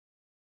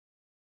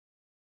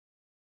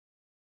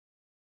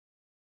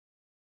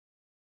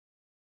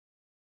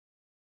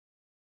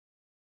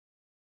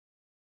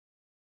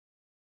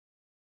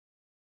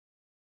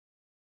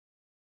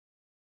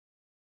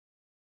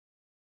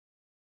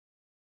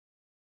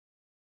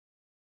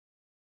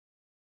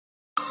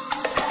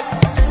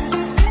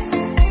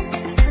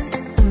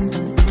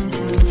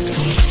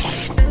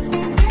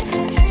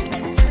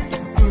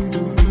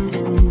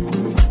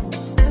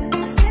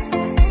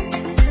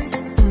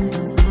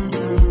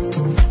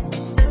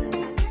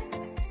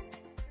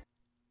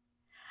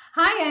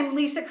Hi, I'm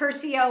Lisa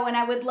Curcio, and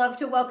I would love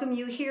to welcome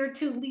you here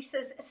to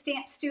Lisa's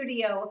Stamp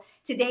Studio.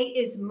 Today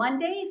is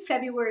Monday,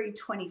 February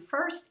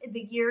 21st.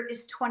 The year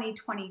is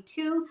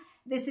 2022.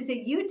 This is a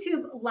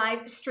YouTube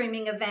live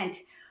streaming event.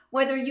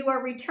 Whether you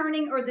are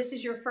returning or this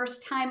is your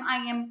first time,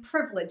 I am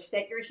privileged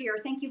that you're here.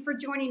 Thank you for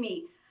joining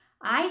me.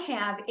 I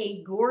have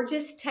a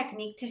gorgeous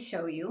technique to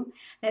show you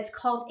that's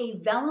called a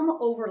vellum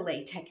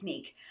overlay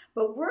technique.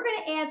 But we're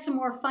going to add some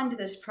more fun to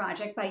this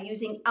project by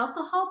using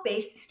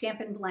alcohol-based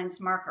Stampin' Blends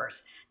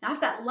markers. Now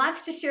I've got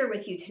lots to share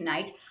with you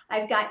tonight.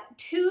 I've got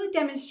 2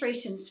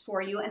 demonstrations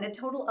for you and a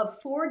total of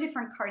 4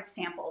 different card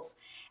samples.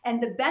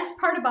 And the best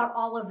part about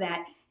all of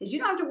that is you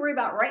don't have to worry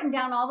about writing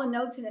down all the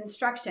notes and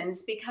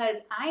instructions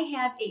because I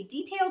have a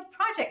detailed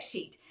project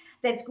sheet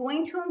that's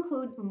going to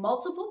include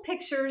multiple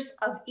pictures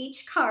of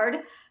each card,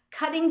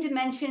 cutting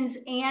dimensions,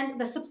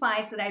 and the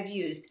supplies that I've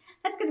used.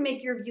 That's going to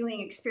make your viewing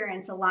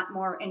experience a lot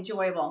more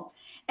enjoyable.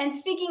 And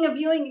speaking of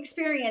viewing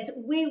experience,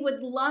 we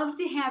would love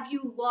to have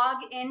you log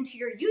into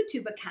your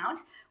YouTube account,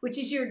 which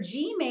is your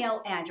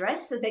Gmail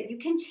address, so that you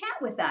can chat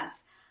with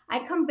us.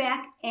 I come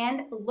back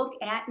and look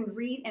at and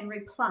read and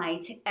reply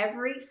to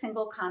every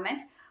single comment,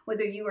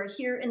 whether you are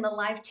here in the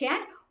live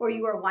chat or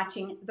you are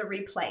watching the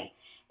replay.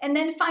 And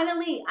then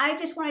finally, I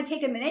just want to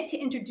take a minute to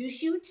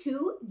introduce you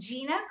to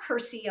Gina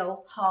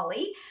Curcio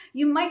Hawley.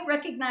 You might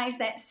recognize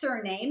that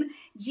surname.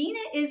 Gina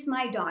is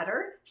my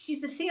daughter. She's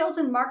the sales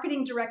and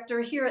marketing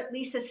director here at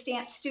Lisa's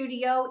Stamp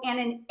Studio and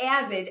an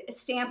avid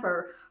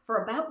stamper for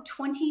about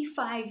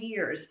 25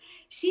 years.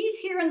 She's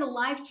here in the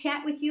live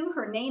chat with you.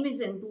 Her name is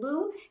in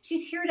blue.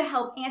 She's here to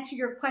help answer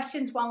your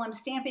questions while I'm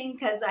stamping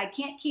because I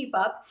can't keep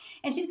up.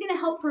 And she's going to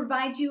help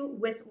provide you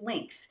with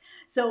links.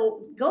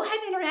 So go ahead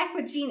and interact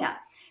with Gina.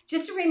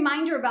 Just a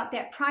reminder about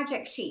that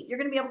project sheet. You're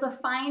going to be able to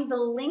find the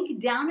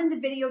link down in the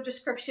video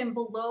description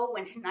below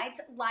when tonight's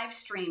live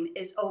stream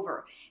is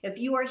over. If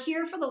you are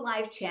here for the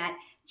live chat,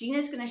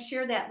 Gina's going to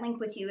share that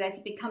link with you as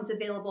it becomes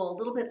available a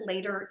little bit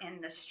later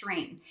in the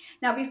stream.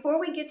 Now, before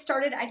we get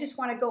started, I just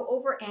want to go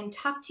over and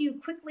talk to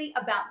you quickly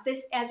about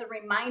this as a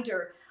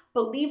reminder.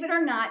 Believe it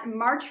or not,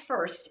 March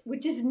 1st,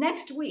 which is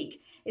next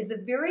week, is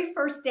the very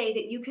first day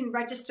that you can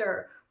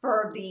register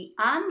for the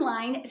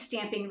online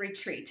stamping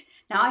retreat.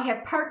 Now, I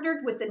have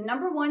partnered with the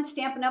 #1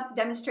 Stampin' Up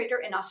demonstrator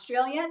in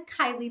Australia,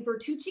 Kylie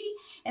Bertucci,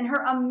 and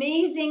her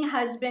amazing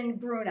husband,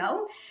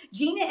 Bruno.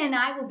 Gina and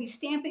I will be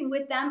stamping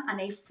with them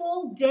on a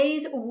full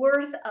day's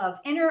worth of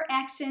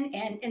interaction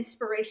and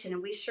inspiration,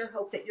 and we sure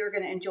hope that you're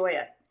going to enjoy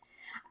it.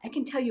 I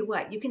can tell you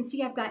what, you can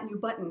see I've got new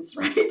buttons,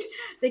 right?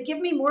 They give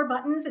me more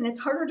buttons, and it's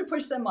harder to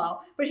push them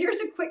all. But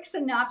here's a quick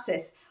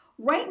synopsis.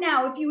 Right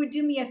now, if you would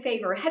do me a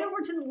favor, head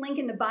over to the link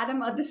in the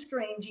bottom of the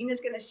screen.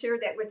 Gina's going to share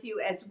that with you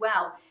as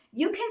well.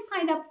 You can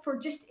sign up for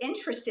just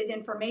interested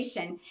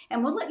information,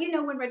 and we'll let you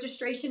know when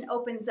registration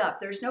opens up.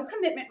 There's no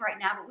commitment right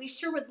now, but we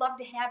sure would love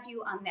to have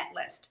you on that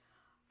list.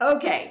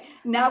 Okay,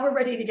 now we're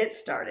ready to get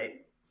started.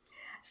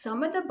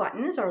 Some of the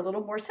buttons are a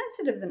little more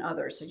sensitive than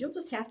others, so you'll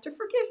just have to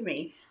forgive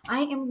me.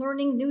 I am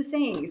learning new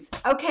things.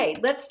 Okay,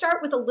 let's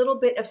start with a little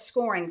bit of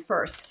scoring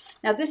first.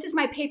 Now, this is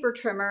my paper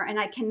trimmer, and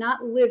I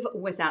cannot live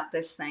without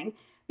this thing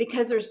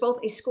because there's both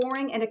a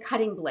scoring and a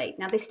cutting blade.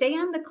 Now, they stay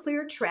on the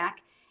clear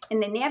track,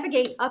 and they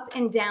navigate up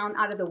and down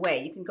out of the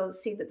way. You can go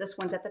see that this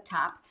one's at the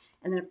top,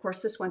 and then, of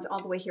course, this one's all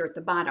the way here at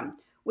the bottom,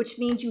 which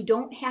means you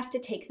don't have to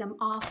take them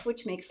off,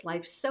 which makes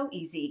life so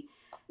easy.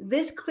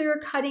 This clear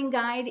cutting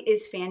guide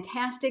is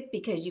fantastic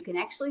because you can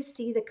actually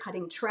see the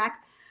cutting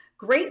track.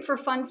 Great for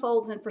fun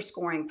folds and for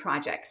scoring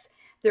projects.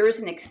 There is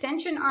an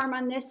extension arm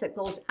on this that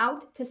goes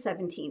out to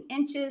 17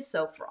 inches.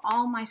 So for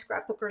all my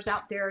scrapbookers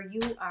out there,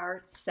 you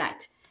are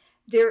set.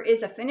 There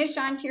is a finish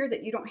on here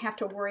that you don't have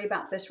to worry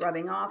about this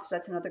rubbing off. So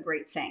that's another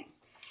great thing.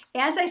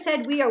 As I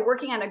said, we are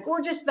working on a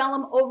gorgeous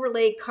vellum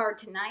overlay card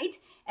tonight.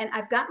 And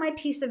I've got my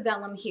piece of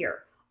vellum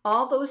here.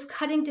 All those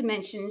cutting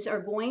dimensions are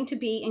going to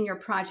be in your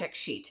project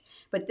sheet,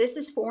 but this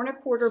is 4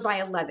 1/4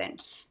 by 11.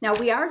 Now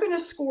we are going to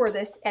score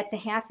this at the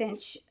 1/2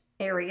 inch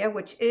area,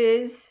 which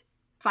is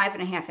 5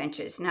 1/2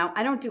 inches. Now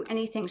I don't do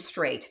anything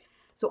straight,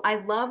 so I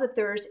love that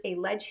there's a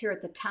ledge here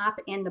at the top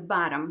and the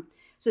bottom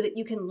so that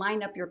you can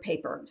line up your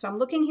paper. So I'm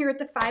looking here at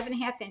the 5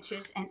 1/2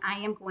 inches, and I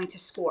am going to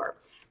score.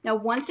 Now,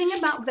 one thing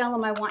about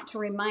vellum I want to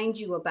remind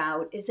you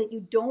about is that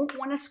you don't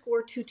want to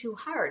score too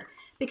hard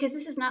because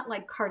this is not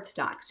like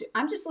cardstock. So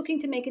I'm just looking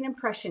to make an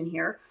impression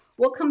here.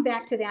 We'll come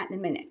back to that in a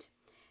minute.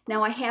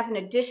 Now, I have an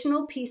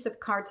additional piece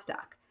of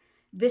cardstock.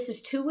 This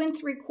is 2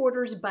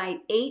 3/4 by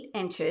 8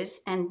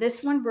 inches, and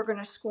this one we're going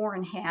to score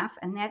in half,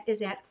 and that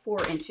is at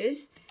 4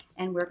 inches,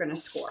 and we're going to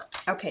score.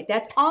 Okay,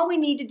 that's all we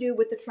need to do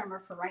with the trimmer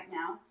for right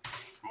now.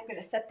 I'm going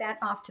to set that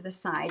off to the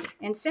side.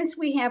 And since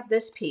we have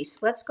this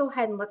piece, let's go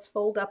ahead and let's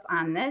fold up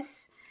on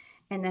this.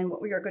 And then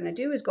what we are going to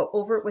do is go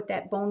over it with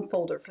that bone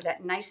folder for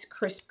that nice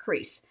crisp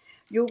crease.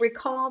 You'll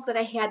recall that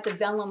I had the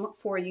vellum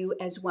for you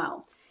as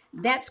well.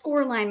 That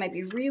score line might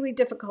be really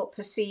difficult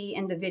to see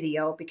in the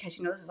video because,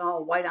 you know, this is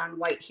all white on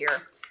white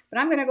here. But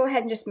I'm going to go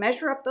ahead and just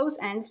measure up those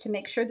ends to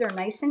make sure they're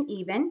nice and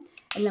even.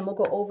 And then we'll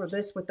go over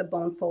this with the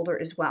bone folder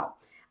as well.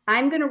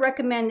 I'm going to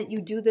recommend that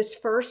you do this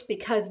first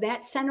because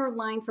that center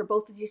line for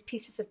both of these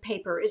pieces of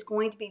paper is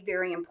going to be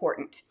very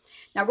important.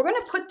 Now we're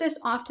going to put this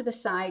off to the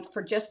side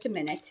for just a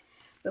minute,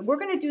 but we're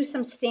going to do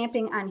some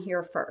stamping on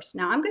here first.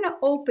 Now I'm going to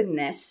open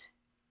this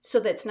so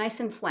that it's nice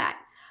and flat.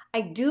 I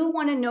do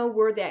want to know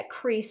where that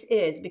crease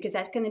is because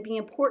that's going to be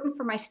important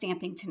for my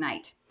stamping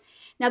tonight.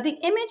 Now the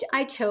image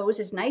I chose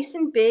is nice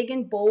and big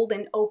and bold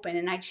and open,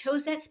 and I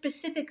chose that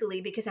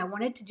specifically because I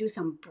wanted to do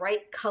some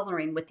bright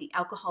coloring with the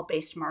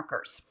alcohol-based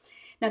markers.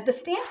 Now the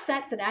stamp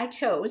set that I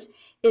chose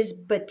is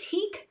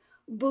Batik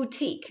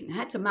Boutique. Now,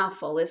 that's a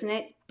mouthful, isn't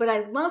it? But I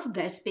love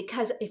this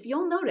because if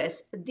you'll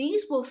notice,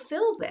 these will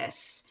fill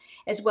this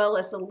as well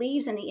as the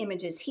leaves and the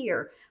images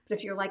here. But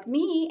if you're like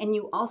me and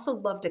you also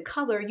love to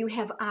color, you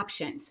have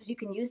options. So you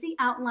can use the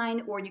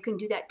outline or you can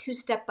do that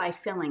two-step by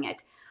filling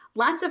it.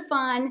 Lots of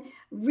fun,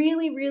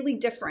 really, really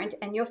different,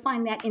 and you'll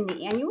find that in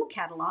the annual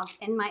catalog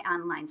in my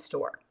online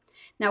store.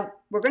 Now,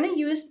 we're going to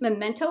use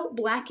Memento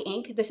Black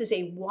ink. This is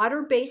a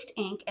water-based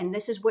ink, and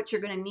this is what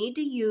you're going to need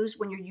to use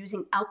when you're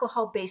using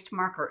alcohol-based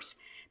markers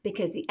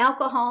because the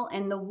alcohol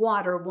and the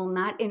water will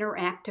not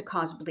interact to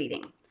cause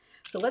bleeding.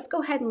 So let's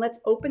go ahead and let's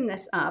open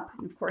this up.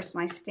 And of course,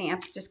 my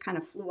stamp just kind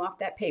of flew off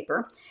that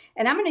paper.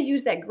 And I'm going to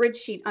use that grid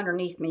sheet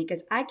underneath me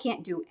because I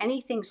can't do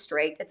anything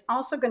straight. It's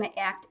also going to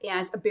act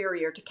as a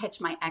barrier to catch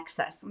my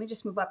excess. Let me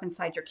just move up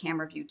inside your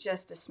camera view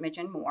just a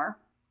smidgen more.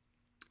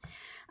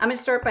 I'm going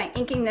to start by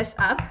inking this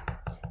up.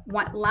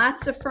 Want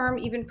lots of firm,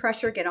 even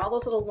pressure, get all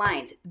those little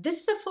lines.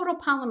 This is a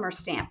photopolymer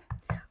stamp.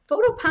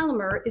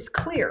 Photopolymer is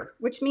clear,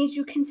 which means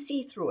you can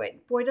see through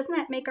it. Boy, doesn't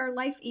that make our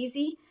life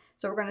easy?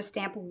 So we're going to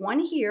stamp one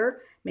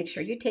here. Make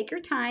sure you take your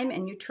time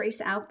and you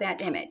trace out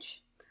that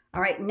image.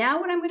 All right, now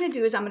what I'm going to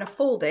do is I'm going to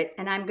fold it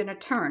and I'm going to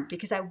turn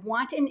because I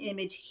want an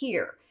image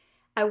here.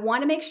 I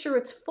want to make sure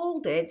it's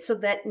folded so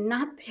that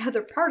not the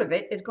other part of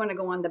it is going to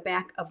go on the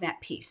back of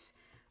that piece.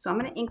 So I'm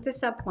going to ink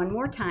this up one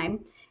more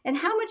time. And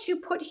how much you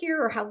put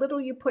here or how little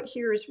you put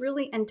here is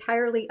really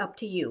entirely up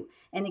to you.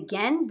 And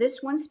again,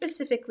 this one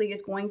specifically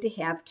is going to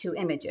have two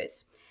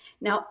images.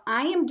 Now,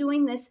 I am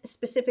doing this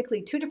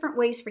specifically two different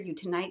ways for you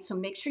tonight, so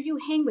make sure you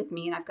hang with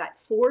me, and I've got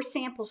 4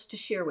 samples to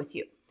share with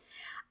you.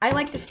 I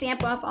like to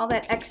stamp off all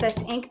that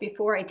excess ink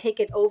before I take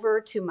it over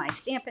to my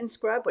Stampin'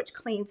 Scrub, which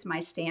cleans my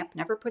stamp.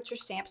 Never put your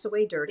stamps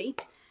away dirty.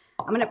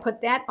 I'm going to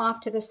put that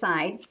off to the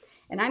side,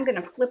 and I'm going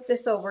to flip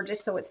this over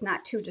just so it's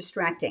not too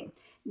distracting.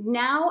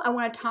 Now I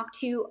want to talk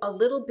to you a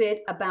little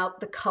bit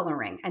about the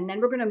coloring, and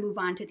then we're going to move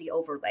on to the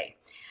overlay.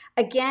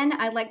 Again,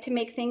 I like to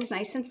make things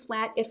nice and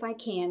flat if I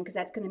can because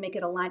that's going to make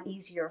it a lot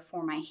easier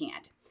for my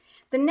hand.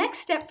 The next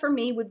step for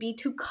me would be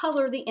to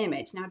color the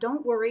image. Now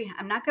don't worry,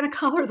 I'm not going to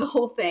color the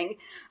whole thing.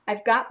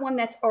 I've got one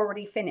that's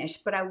already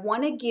finished, but I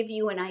want to give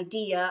you an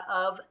idea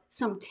of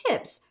some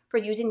tips for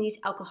using these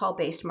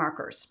alcohol-based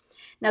markers.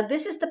 Now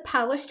this is the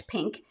polished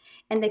pink,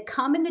 and they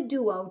come in a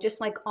duo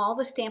just like all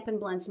the Stampin'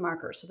 Blends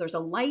markers. So there's a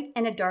light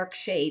and a dark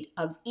shade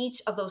of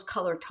each of those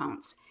color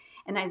tones.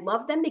 And I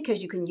love them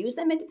because you can use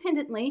them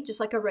independently, just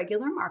like a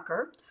regular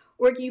marker,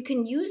 or you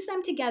can use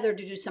them together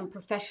to do some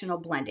professional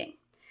blending.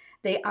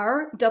 They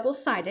are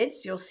double-sided,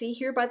 so you'll see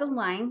here by the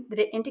line that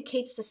it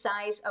indicates the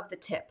size of the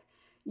tip.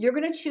 You're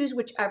going to choose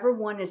whichever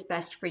one is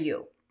best for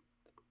you.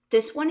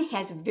 This one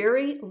has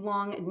very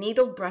long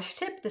needled brush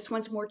tip. This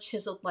one's more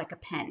chiseled like a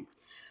pen.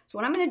 So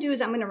what I'm going to do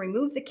is I'm going to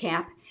remove the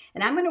cap,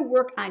 and I'm going to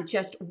work on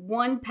just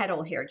one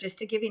petal here, just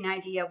to give you an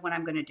idea of what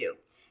I'm going to do.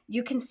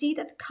 You can see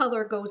that the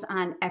color goes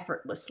on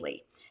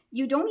effortlessly.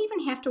 You don't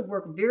even have to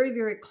work very,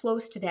 very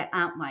close to that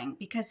outline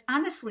because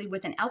honestly,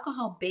 with an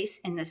alcohol base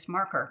in this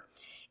marker,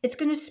 it's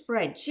going to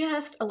spread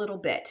just a little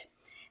bit.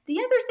 The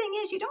other thing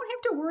is you don't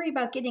have to worry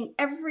about getting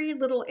every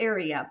little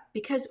area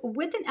because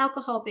with an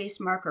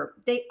alcohol-based marker,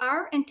 they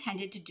are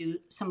intended to do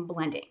some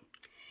blending.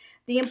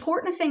 The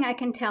important thing I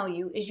can tell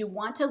you is you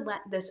want to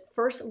let this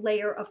first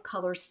layer of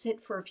color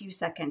sit for a few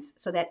seconds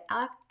so that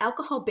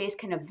alcohol base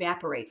can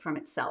evaporate from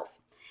itself.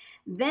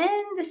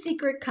 Then the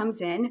secret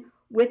comes in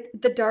with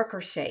the darker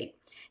shade.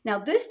 Now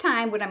this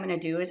time what I'm going to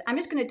do is I'm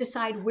just going to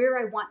decide where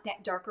I want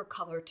that darker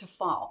color to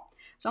fall.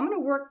 So I'm going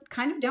to work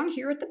kind of down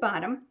here at the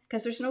bottom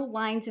because there's no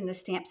lines in the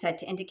stamp set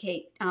to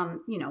indicate,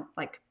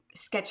 like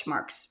sketch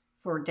marks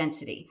for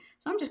density.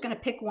 So I'm just going to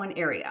pick one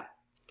area.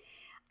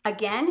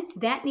 Again,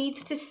 that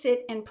needs to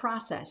sit and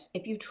process.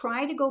 If you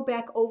try to go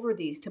back over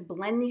these to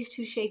blend these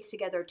two shades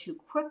together too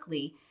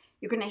quickly,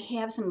 you're going to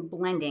have some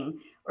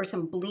blending or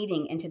some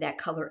bleeding into that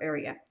color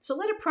area. So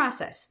let it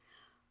process.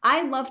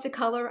 I love to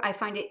color. I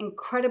find it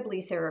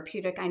incredibly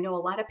therapeutic. I know a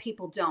lot of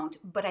people don't,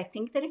 but I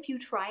think that if you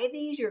try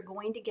these, you're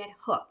going to get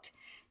hooked.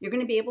 You're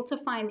going to be able to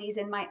find these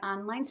in my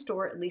online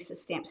store at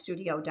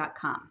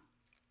lisastampstudio.com.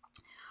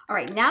 All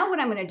right, now what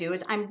I'm going to do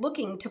is I'm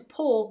looking to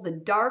pull the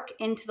dark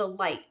into the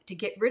light to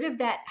get rid of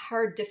that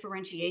hard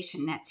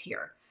differentiation that's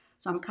here.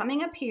 So I'm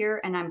coming up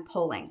here and I'm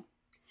pulling.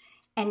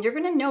 And you're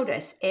going to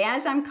notice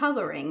as I'm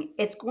coloring,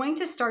 it's going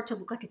to start to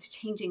look like it's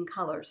changing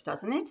colors,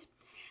 doesn't it?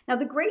 Now,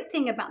 the great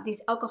thing about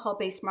these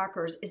alcohol-based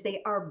markers is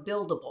they are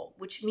buildable,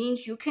 which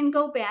means you can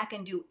go back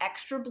and do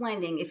extra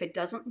blending if it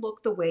doesn't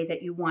look the way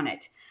that you want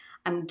it.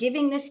 I'm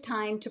giving this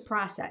time to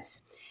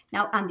process.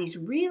 Now, on these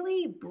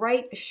really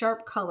bright,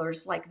 sharp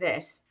colors like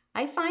this,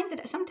 I find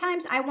that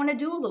sometimes I want to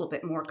do a little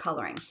bit more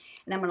coloring,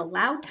 and I'm going to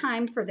allow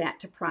time for that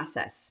to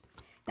process.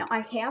 Now, I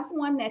have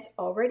one that's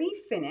already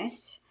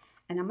finished,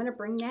 and I'm going to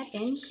bring that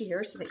in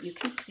here so that you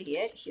can see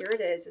it. Here it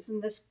is.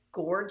 Isn't this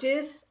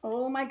gorgeous?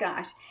 Oh my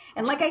gosh.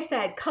 And like I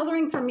said,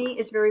 coloring for me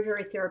is very,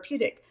 very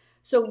therapeutic.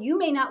 So you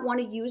may not want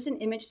to use an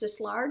image this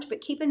large,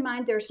 but keep in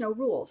mind there's no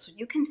rules. So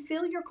you can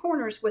fill your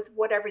corners with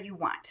whatever you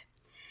want.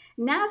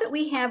 Now that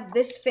we have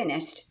this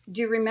finished,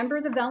 do you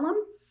remember the vellum?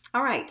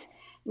 All right.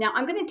 Now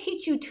I'm going to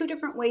teach you two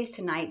different ways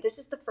tonight. This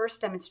is the first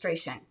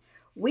demonstration.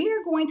 We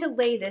are going to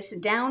lay this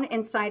down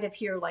inside of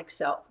here like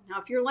so. Now,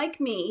 if you're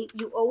like me,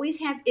 you always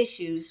have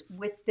issues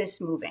with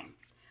this moving.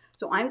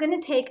 So I'm going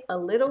to take a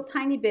little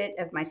tiny bit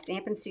of my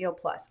Stampin' Seal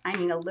Plus. I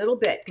mean a little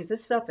bit, because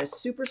this stuff is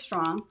super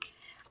strong.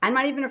 I'm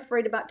not even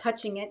afraid about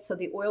touching it, so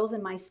the oils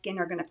in my skin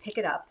are going to pick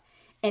it up.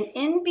 And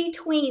in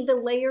between the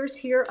layers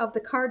here of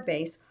the card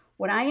base,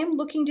 what I am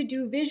looking to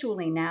do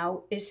visually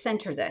now is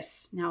center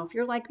this. Now, if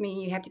you're like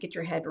me, you have to get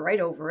your head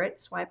right over it,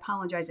 so I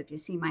apologize if you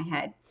see my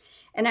head.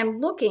 And I'm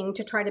looking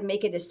to try to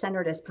make it as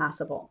centered as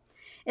possible.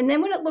 And then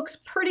when it looks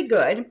pretty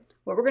good,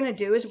 what we're going to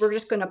do is we're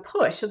just going to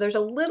push. So there's a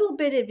little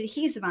bit of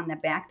adhesive on the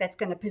back that's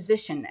going to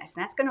position this.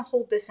 That's going to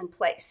hold this in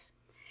place.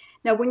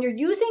 Now, when you're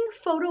using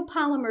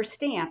photopolymer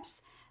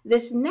stamps,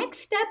 this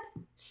next step,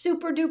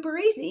 super duper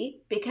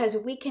easy because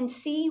we can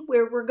see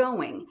where we're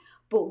going.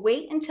 But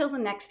wait until the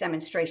next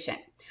demonstration.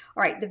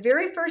 All right, the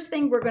very first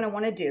thing we're going to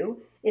want to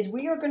do is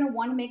we are going to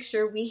want to make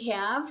sure we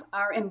have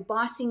our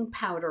embossing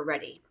powder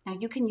ready. Now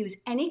you can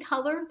use any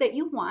color that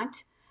you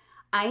want.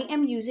 I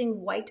am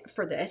using white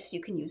for this.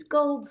 You can use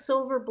gold,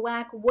 silver,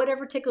 black,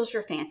 whatever tickles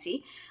your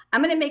fancy.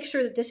 I'm going to make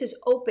sure that this is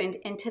opened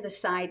into the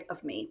side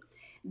of me.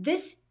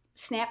 This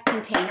snap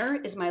container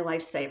is my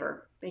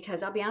lifesaver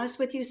because I'll be honest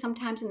with you,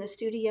 sometimes in the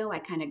studio I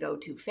kind of go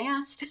too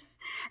fast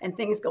and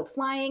things go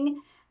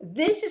flying.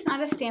 This is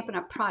not a Stampin'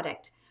 Up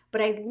product,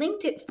 but I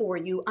linked it for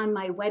you on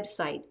my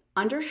website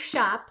under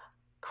Shop,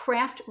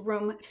 Craft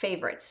Room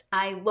Favorites.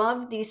 I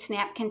love these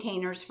snap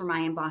containers for my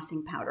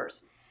embossing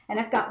powders. And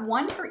I've got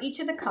one for each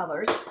of the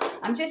colors.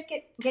 I'm just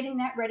getting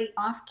that ready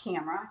off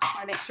camera. Just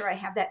want to make sure I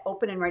have that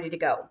open and ready to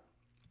go.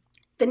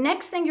 The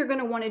next thing you're going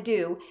to want to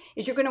do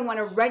is you're going to want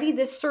to ready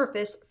this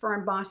surface for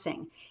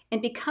embossing.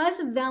 And because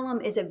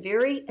vellum is a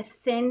very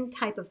thin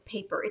type of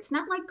paper, it's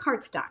not like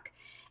cardstock.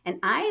 And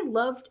I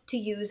loved to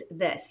use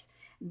this.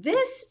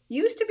 This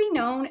used to be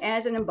known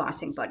as an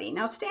embossing buddy.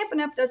 Now Stampin'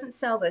 Up doesn't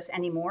sell this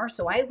anymore,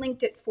 so I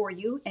linked it for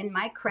you in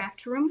my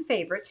Craft Room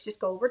Favorites. Just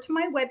go over to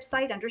my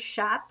website under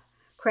Shop,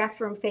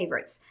 Craft Room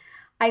Favorites.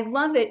 I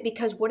love it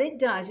because what it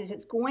does is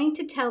it's going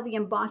to tell the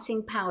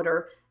embossing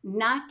powder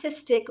not to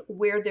stick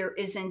where there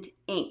isn't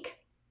ink.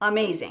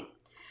 Amazing.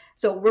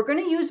 So we're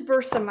going to use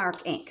Versamark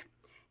ink.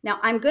 Now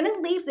I'm going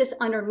to leave this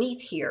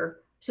underneath here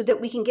so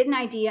that we can get an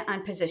idea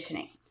on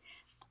positioning.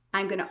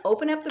 I'm going to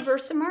open up the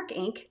Versamark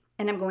ink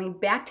and I'm going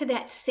back to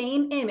that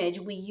same image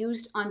we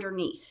used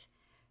underneath.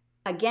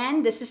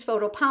 Again, this is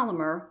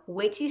photopolymer.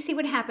 Wait till you see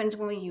what happens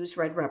when we use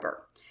red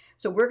rubber.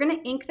 So we're going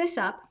to ink this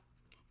up.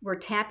 We're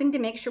tapping to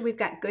make sure we've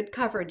got good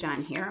coverage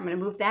on here. I'm going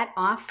to move that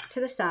off to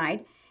the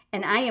side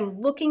and I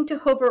am looking to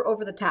hover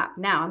over the top.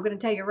 Now, I'm going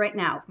to tell you right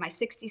now, with my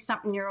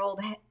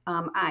 60-something-year-old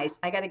eyes,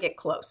 I got to get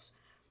close.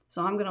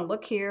 So I'm going to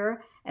look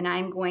here and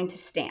I'm going to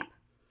stamp.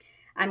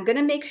 I'm going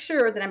to make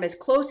sure that I'm as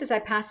close as I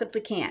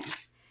possibly can.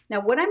 Now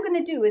what I'm going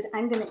to do is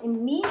I'm going to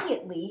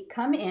immediately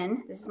come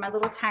in. This is my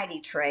little tidy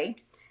tray.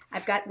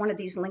 I've got one of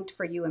these linked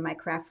for you in my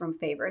Craft Room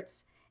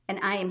Favorites. And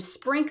I am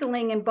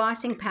sprinkling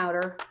embossing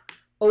powder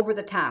over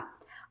the top.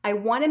 I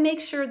want to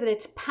make sure that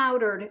it's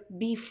powdered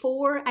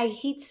before I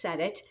heat set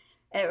it.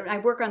 I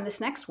work on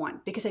this next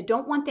one because I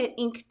don't want that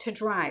ink to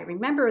dry.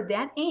 Remember,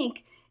 that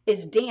ink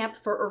is damp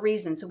for a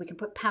reason, so we can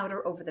put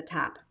powder over the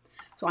top.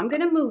 So I'm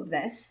going to move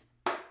this.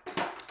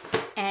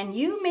 And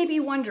you may be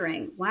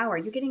wondering, wow, are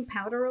you getting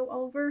powder all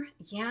over?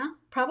 Yeah,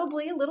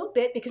 probably a little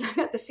bit because I've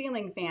got the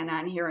ceiling fan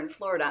on here in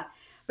Florida.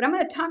 But I'm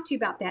going to talk to you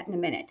about that in a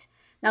minute.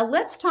 Now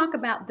let's talk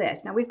about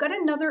this. Now we've got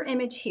another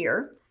image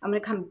here. I'm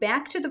going to come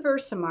back to the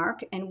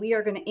Versamark and we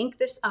are going to ink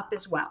this up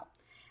as well.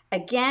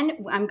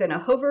 Again, I'm going to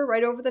hover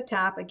right over the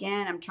top.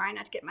 Again, I'm trying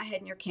not to get my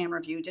head in your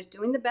camera view, just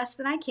doing the best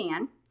that I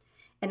can.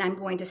 And I'm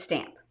going to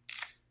stamp.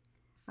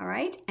 All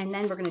right, and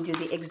then we're going to do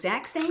the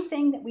exact same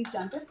thing that we've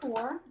done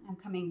before. I'm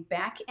coming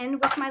back in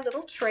with my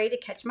little tray to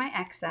catch my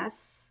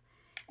excess,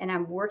 and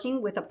I'm working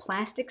with a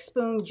plastic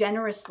spoon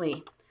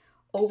generously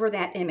over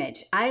that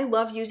image. I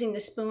love using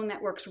the spoon.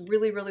 That works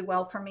really, really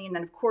well for me, and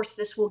then of course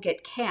this will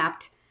get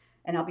capped,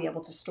 and I'll be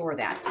able to store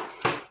that.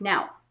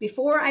 Now,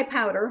 before I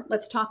powder,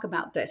 let's talk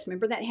about this.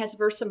 Remember that has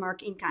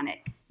Versamark ink on it.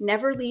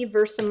 Never leave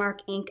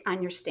Versamark ink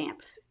on your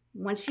stamps.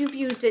 Once you've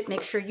used it,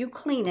 make sure you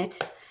clean it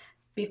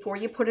before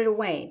you put it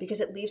away because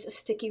it leaves a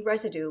sticky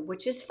residue,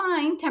 which is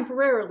fine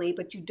temporarily,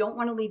 but you don't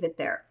want to leave it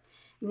there.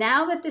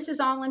 Now that this is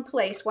all in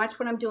place, watch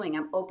what I'm doing.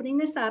 I'm opening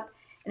this up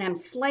and I'm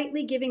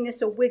slightly giving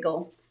this a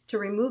wiggle to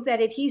remove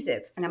that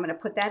adhesive, and I'm going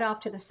to put that off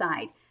to the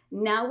side.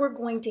 Now we're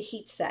going to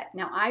heat set.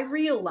 Now I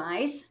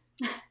realize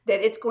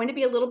that it's going to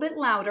be a little bit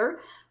louder,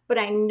 but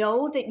I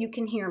know that you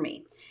can hear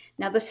me.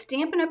 Now the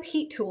Stampin' Up!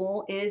 Heat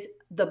tool is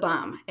the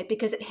bomb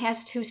because it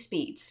has 2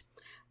 speeds.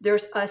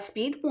 There's a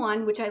speed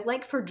 1, which I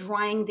like for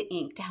drying the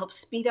ink to help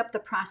speed up the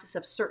process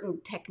of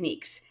certain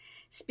techniques.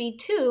 Speed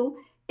 2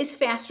 is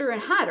faster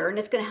and hotter, and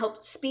it's going to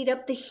help speed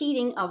up the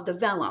heating of the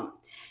vellum.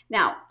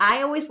 Now,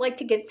 I always like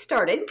to get it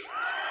started,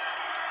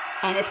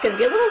 and it's going to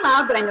be a little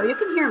loud, but I know you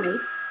can hear me,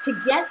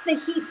 to get the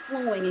heat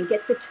flowing and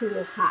get the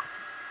tool hot.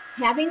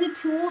 Having the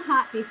tool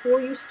hot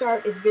before you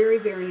start is very,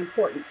 very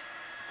important.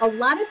 A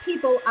lot of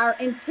people are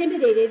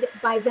intimidated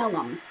by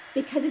vellum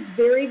because it's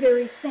very,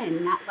 very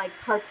thin, not like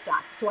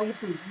cardstock. So I have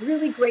some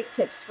really great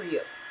tips for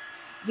you.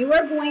 You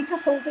are going to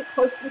hold it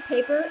close to the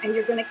paper and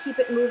you're going to keep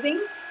it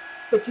moving,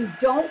 but you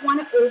don't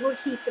want to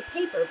overheat the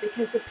paper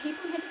because the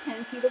paper has a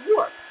tendency to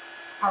warp.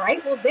 All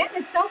right, well, that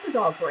in itself is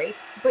all great,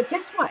 but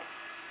guess what?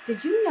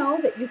 Did you know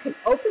that you can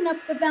open up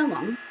the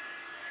vellum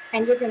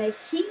and you're going to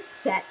heat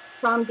set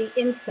from the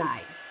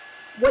inside?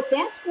 What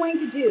that's going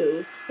to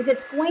do is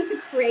it's going to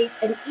create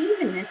an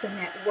evenness in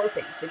that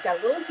warping. So you've got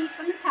a little heat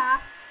from the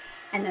top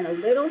and then a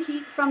little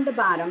heat from the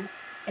bottom,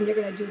 and you're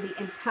going to do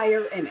the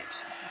entire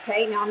image.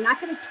 Okay, now I'm not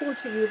going to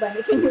torture you by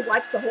making you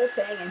watch the whole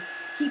thing and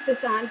keep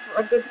this on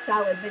for a good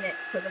solid minute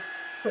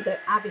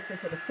obviously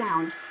for the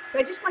sound,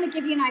 but I just want to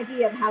give you an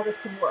idea of how this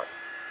can work.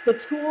 The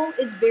tool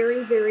is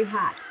very, very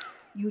hot.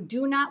 You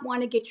do not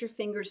want to get your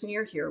fingers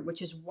near here,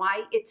 which is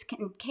why it's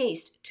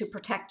encased to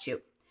protect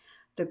you.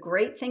 The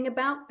great thing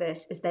about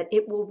this is that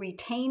it will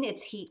retain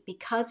its heat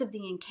because of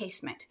the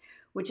encasement,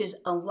 which is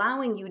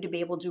allowing you to be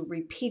able to do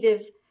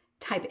repetitive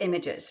type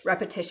images,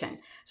 repetition.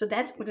 So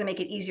that's going to make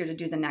it easier to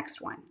do the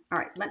next one. All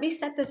right, let me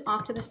set this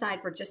off to the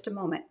side for just a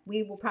moment.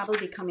 We will probably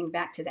be coming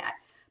back to that.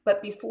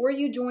 But before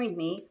you joined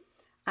me,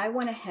 I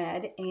went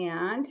ahead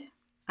and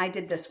I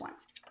did this one.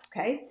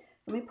 Okay,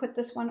 so let me put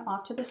this one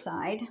off to the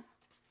side.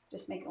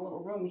 Just make a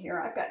little room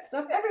here. I've got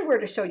stuff everywhere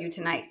to show you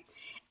tonight.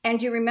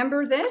 And you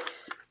remember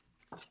this?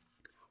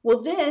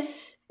 Well,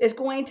 this is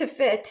going to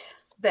fit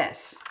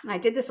this. And I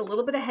did this a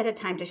little bit ahead of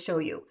time to show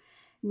you.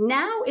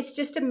 Now it's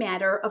just a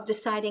matter of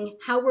deciding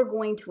how we're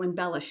going to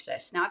embellish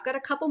this. Now I've got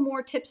a couple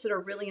more tips that are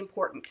really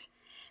important.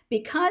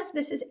 Because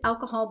this is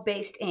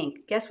alcohol-based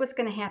ink, guess what's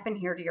going to happen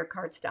here to your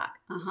cardstock?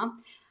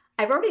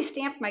 I've already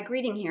stamped my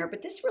greeting here,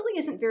 but this really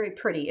isn't very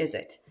pretty, is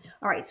it?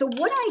 All right, so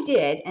what I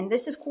did, and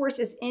this of course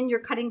is in your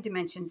cutting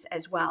dimensions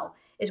as well,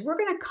 is we're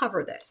going to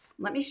cover this.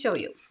 Let me show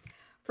you.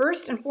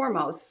 First and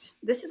foremost,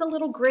 this is a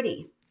little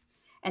gritty.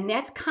 And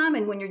that's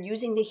common when you're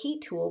using the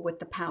heat tool with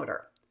the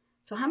powder.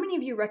 So how many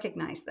of you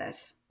recognize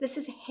this? This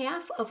is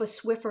half of a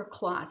Swiffer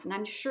cloth, and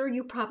I'm sure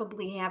you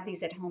probably have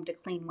these at home to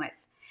clean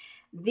with.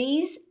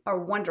 These are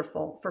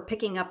wonderful for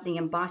picking up the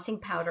embossing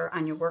powder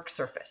on your work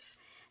surface.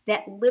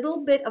 That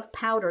little bit of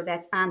powder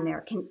that's on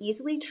there can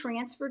easily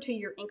transfer to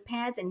your ink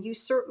pads, and you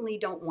certainly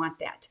don't want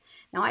that.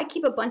 Now I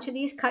keep a bunch of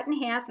these cut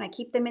in half, and I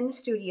keep them in the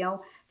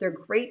studio. They're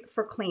great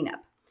for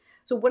cleanup.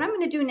 So what I'm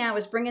going to do now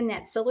is bring in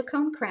that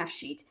silicone craft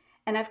sheet,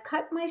 and I've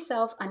cut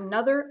myself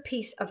another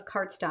piece of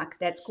cardstock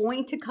that's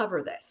going to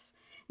cover this.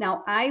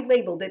 Now, I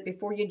labeled it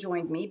before you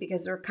joined me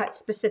because they're cut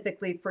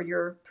specifically for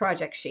your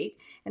project sheet,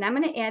 and I'm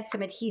going to add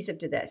some adhesive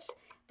to this.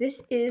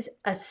 This is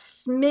a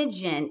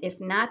smidgen, if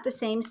not the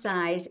same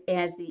size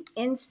as the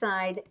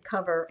inside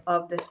cover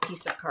of this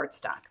piece of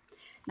cardstock.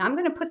 Now, I'm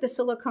going to put the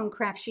silicone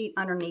craft sheet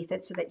underneath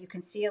it so that you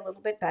can see a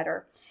little bit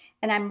better,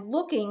 and I'm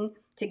looking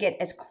to get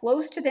as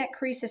close to that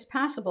crease as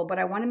possible, but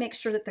I want to make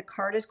sure that the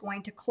card is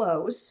going to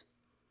close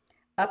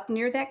up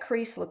near that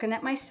crease, looking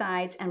at my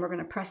sides, and we're going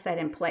to press that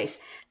in place.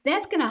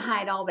 That's going to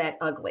hide all that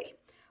ugly,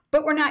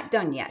 but we're not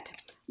done yet.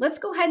 Let's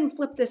go ahead and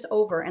flip this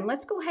over, and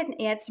let's go ahead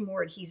and add some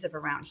more adhesive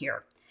around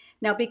here.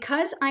 Now,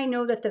 because I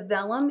know that the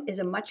vellum is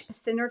a much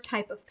thinner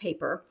type of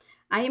paper,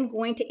 I am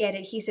going to add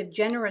adhesive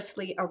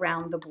generously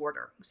around the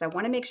border because I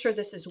want to make sure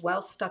this is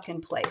well stuck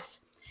in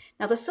place.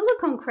 Now, the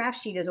silicone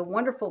craft sheet is a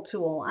wonderful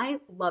tool. I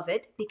love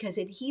it because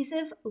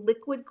adhesive,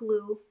 liquid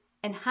glue,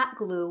 and hot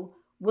glue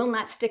will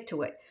not stick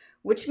to it,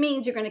 which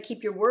means you're going to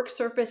keep your work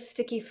surface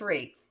sticky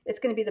free. It's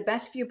going to be the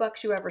best few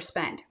bucks you ever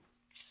spend.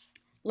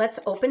 Let's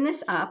open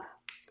this up.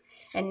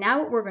 And now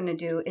what we're going to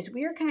do is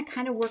we are going to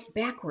kind of work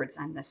backwards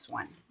on this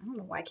one. I don't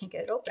know why I can't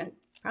get it open.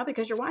 Probably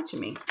because you're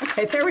watching me.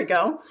 Okay, there we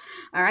go.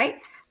 All right.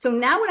 So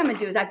now what I'm going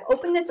to do is I've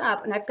opened this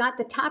up and I've got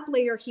the top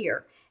layer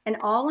here. And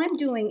all I'm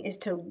doing is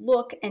to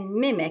look and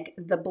mimic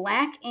the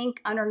black ink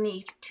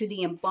underneath to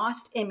the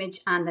embossed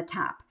image on the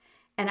top.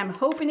 And I'm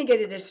hoping to get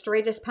it as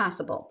straight as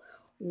possible.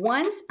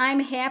 Once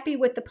I'm happy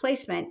with the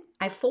placement,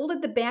 I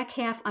folded the back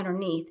half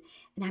underneath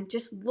and I'm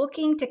just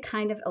looking to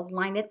kind of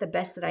align it the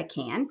best that I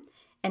can.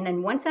 And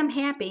then once I'm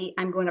happy,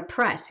 I'm going to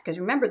press because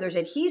remember there's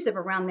adhesive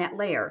around that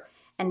layer.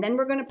 And then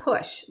we're going to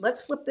push. Let's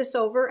flip this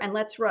over and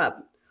let's rub.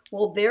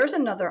 Well, there's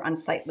another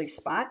unsightly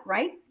spot,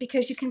 right?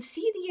 Because you can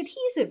see the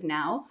adhesive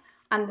now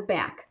on the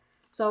back.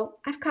 So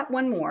I've cut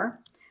one more.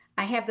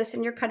 I have this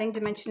in your cutting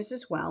dimensions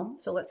as well.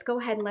 So let's go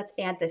ahead and let's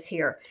add this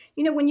here.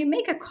 You know, when you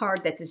make a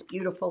card that's as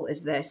beautiful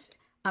as this,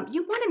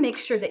 you want to make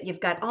sure that you've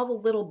got all the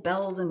little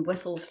bells and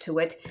whistles to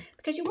it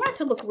because you want it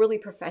to look really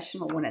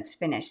professional when it's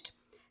finished.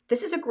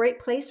 This is a great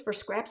place for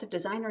scraps of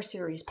designer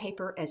series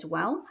paper as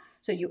well.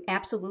 So you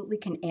absolutely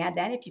can add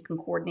that if you can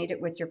coordinate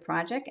it with your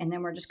project. And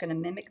then we're just going to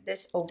mimic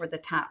this over the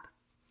top.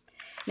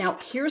 Now,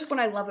 here's what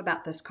I love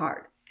about this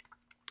card.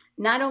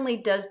 Not only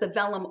does the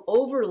vellum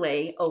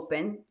overlay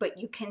open, but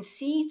you can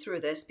see through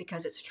this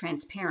because it's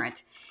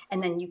transparent.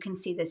 And then you can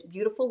see this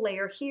beautiful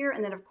layer here,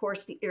 and then of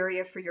course the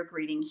area for your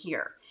greeting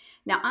here.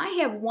 Now I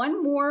have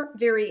one more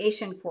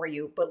variation for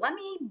you, but let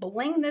me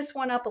bling this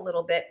one up a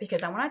little bit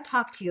because I want to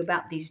talk to you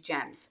about these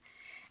gems.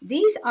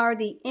 These are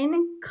the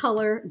in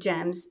color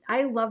gems.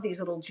 I love these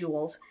little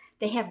jewels.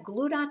 They have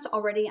glue dots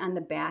already on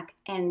the back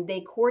and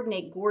they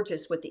coordinate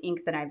gorgeous with the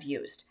ink that I've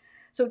used.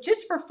 So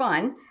just for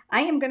fun,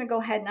 I am going to go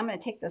ahead and I'm going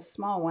to take this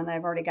small one that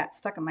I've already got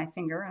stuck in my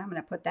finger, and I'm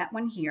going to put that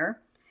one here.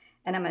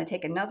 And I'm going to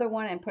take another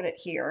one and put it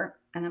here.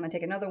 And I'm going to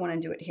take another one and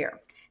do it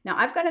here. Now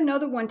I've got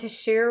another one to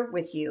share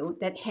with you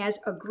that has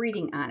a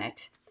greeting on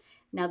it.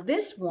 Now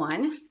this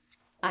one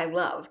I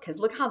love because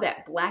look how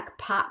that black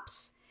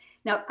pops.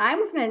 Now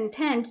I'm going to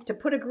intend to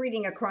put a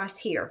greeting across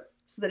here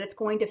so that it's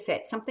going to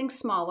fit something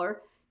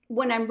smaller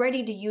when I'm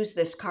ready to use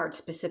this card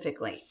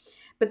specifically.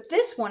 But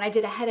this one I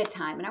did ahead of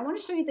time, and I want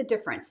to show you the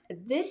difference.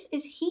 This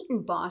is heat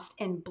embossed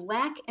in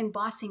black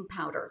embossing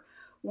powder,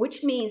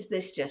 which means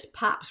this just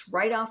pops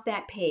right off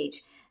that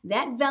page.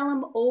 That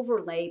vellum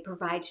overlay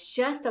provides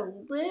just a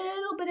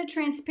little bit of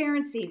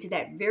transparency to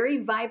that very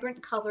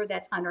vibrant color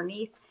that's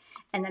underneath,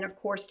 and then of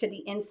course to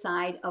the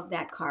inside of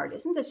that card.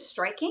 Isn't this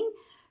striking?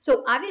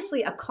 So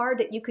obviously a card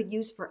that you could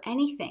use for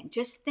anything.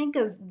 Just think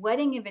of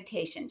wedding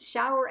invitations,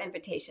 shower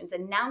invitations,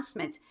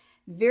 announcements.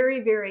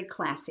 Very, very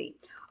classy.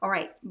 All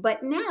right,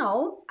 but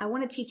now I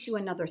want to teach you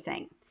another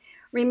thing.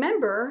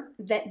 Remember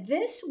that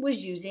this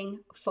was using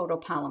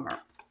photopolymer,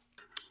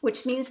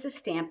 which means the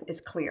stamp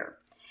is clear.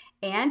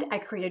 And I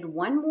created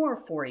one more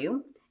for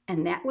you,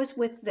 and that was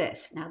with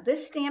this. Now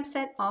this stamp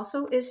set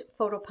also is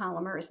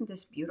photopolymer. Isn't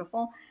this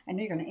beautiful? I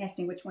know you're going to ask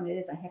me which one it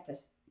is. I have to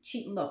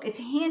cheat and look. It's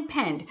hand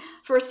penned.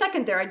 For a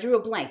second there, I drew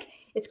a blank.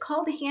 It's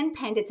called hand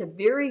penned. It's a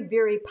very,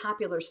 very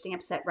popular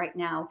stamp set right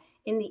now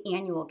in the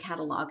annual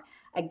catalog.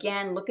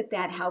 Again, look at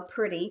that, how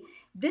pretty.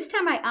 This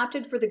time I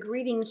opted for the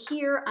greeting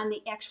here on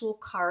the actual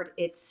card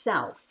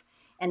itself.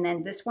 And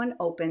then this one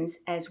opens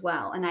as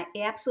well. And I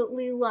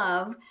absolutely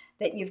love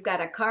that you've got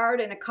a card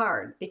and a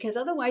card because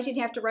otherwise you'd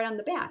have to write on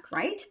the back,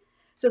 right?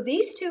 So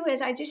these two,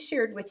 as I just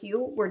shared with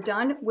you, were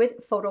done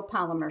with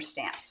photopolymer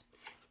stamps.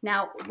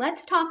 Now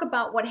let's talk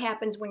about what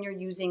happens when you're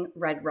using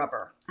red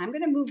rubber. I'm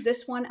going to move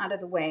this one out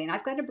of the way and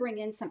I've got to bring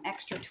in some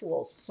extra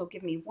tools. So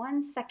give me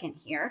 1 second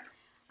here.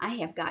 I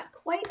have got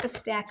quite a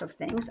stack of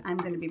things I'm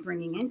going to be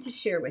bringing in to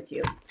share with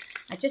you.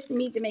 I just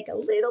need to make a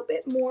little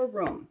bit more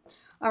room.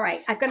 All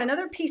right, I've got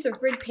another piece of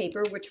grid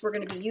paper, which we're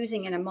going to be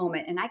using in a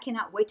moment, and I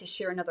cannot wait to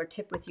share another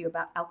tip with you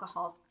about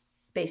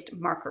alcohol-based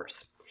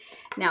markers.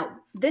 Now,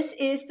 this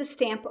is the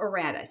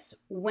Stamparatus.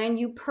 When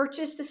you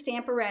purchase the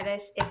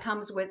Stamparatus, it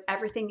comes with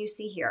everything you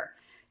see here.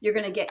 You're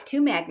going to get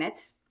 2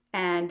 magnets,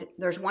 and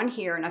there's one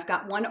here, and I've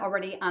got one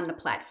already on the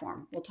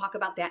platform. We'll talk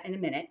about that in a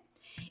minute.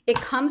 It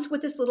comes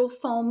with this little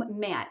foam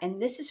mat,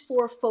 and this is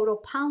for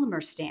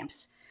photopolymer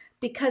stamps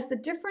because the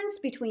difference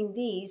between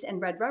these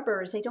and red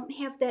rubber is they don't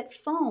have that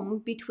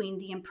foam between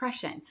the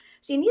impression.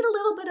 So you need a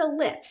little bit of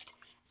lift.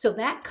 So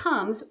that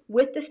comes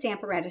with the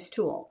Stamparatus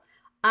tool.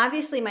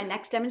 Obviously, my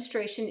next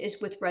demonstration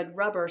is with red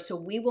rubber, so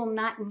we will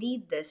not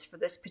need this for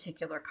this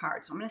particular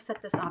card. So I'm going to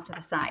set this off to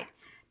the side.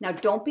 Now,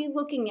 don't be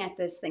looking at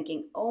this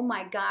thinking, oh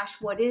my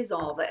gosh, what is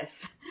all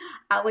this?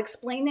 I'll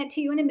explain that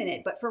to you in a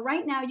minute, but for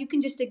right now, you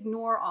can just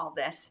ignore all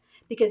this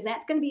because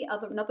that's going to be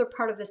another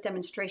part of this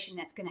demonstration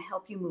that's going to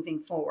help you moving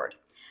forward.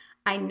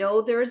 I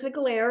know there's a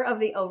glare of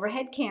the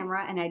overhead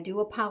camera, and I do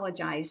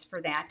apologize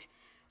for that.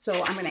 So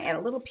I'm going to add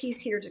a little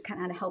piece here to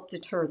kind of help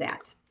deter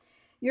that.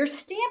 Your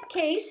stamp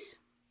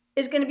case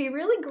is going to be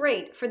really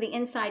great for the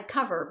inside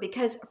cover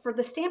because for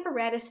the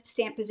Stamparatus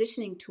stamp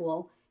positioning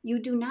tool, you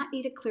do not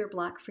need a clear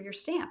block for your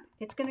stamp.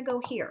 It's going to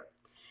go here.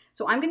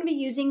 So I'm going to be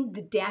using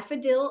the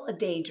Daffodil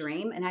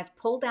Daydream, and I've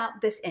pulled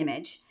out this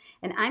image,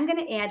 and I'm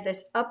going to add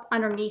this up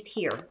underneath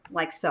here,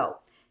 like so.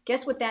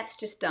 Guess what that's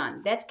just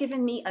done? That's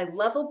given me a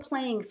level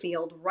playing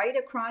field right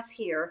across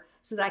here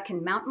so that I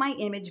can mount my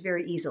image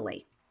very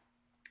easily.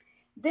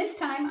 This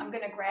time I'm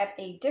going to grab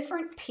a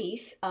different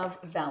piece of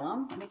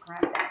vellum. Let me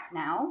grab that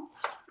now.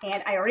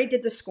 And I already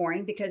did the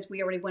scoring because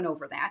we already went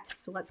over that.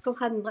 So let's go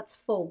ahead and let's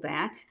fold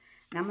that.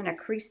 And I'm going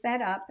to crease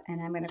that up, and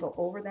I'm going to go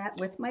over that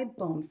with my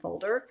bone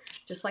folder,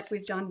 just like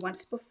we've done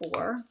once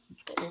before.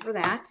 Let's go over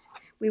that.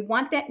 We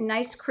want that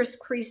nice crisp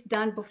crease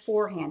done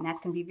beforehand.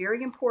 That's going to be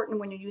very important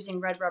when you're using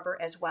red rubber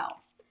as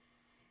well.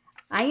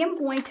 I am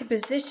going to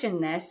position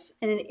this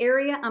in an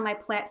area on my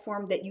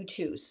platform that you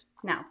choose.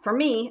 Now, for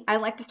me, I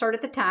like to start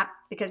at the top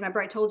because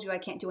remember I told you I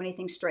can't do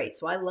anything straight,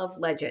 so I love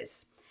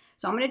ledges.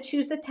 So I'm going to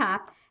choose the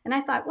top. And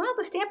I thought, well,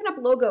 the Stampin' Up!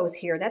 Logo is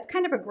here. That's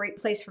kind of a great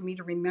place for me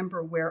to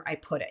remember where I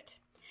put it.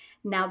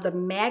 Now the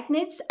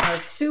magnets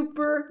are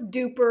super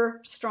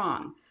duper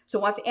strong.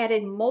 So I've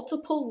added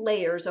multiple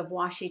layers of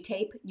washi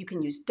tape. You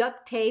can use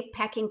duct tape,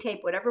 packing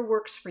tape, whatever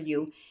works for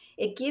you.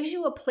 It gives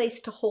you a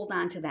place to hold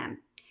on to them.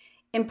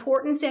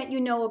 Important that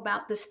you know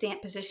about the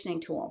stamp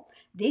positioning tool.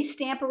 These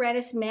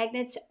Stamparatus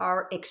magnets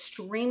are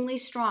extremely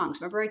strong.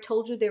 So remember I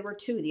told you there were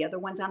two, the other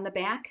one's on the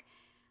back?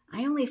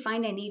 I only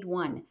find I need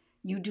one.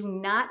 You do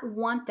not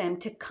want them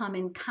to come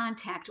in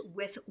contact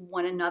with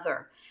one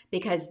another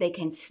because they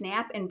can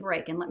snap and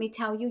break. And let me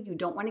tell you, you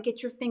don't want to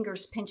get your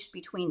fingers pinched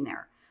between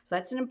there. So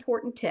that's an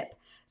important tip.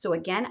 So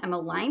again, I'm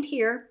aligned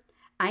here.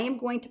 I am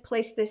going to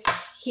place this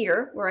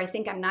here where I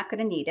think I'm not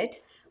going to need it.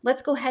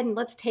 Let's go ahead and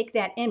let's take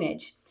that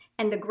image.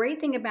 And the great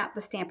thing about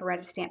the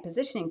Stamparatus stamp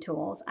positioning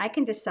tools, I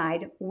can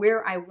decide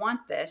where I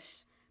want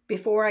this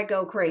before I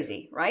go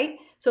crazy, right?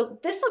 So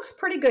this looks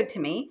pretty good to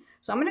me.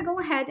 So I'm going to go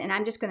ahead and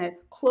I'm just going to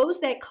close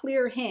that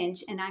clear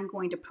hinge and I'm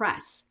going to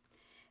press.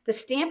 The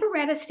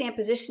Stamparatus stamp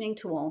positioning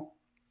tool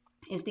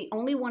is the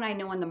only one I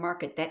know on the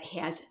market that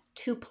has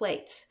two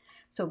plates.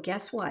 So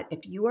guess what?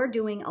 If you are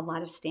doing a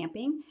lot of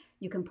stamping,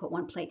 you can put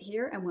one plate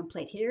here and one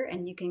plate here,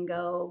 and you can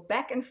go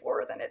back and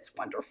forth, and it's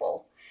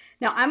wonderful.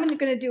 Now, I'm going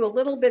to do a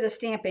little bit of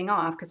stamping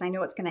off because I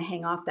know it's going to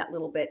hang off that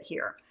little bit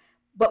here.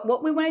 But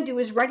what we want to do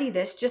is ready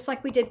this just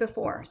like we did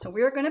before. So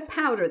we're going to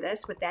powder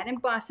this with that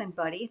embossing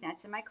buddy.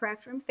 That's in my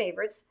craft room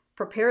favorites.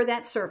 Prepare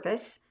that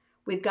surface.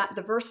 We've got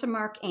the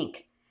Versamark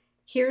ink.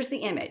 Here's the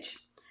image.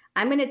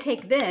 I'm going to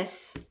take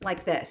this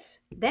like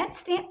this. That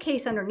stamp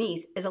case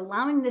underneath is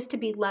allowing this to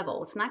be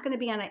level. It's not going to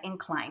be on an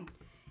incline.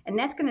 And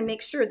that's going to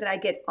make sure that I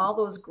get all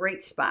those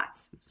great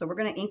spots. So we're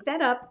going to ink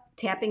that up,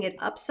 tapping it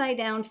upside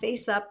down,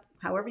 face up,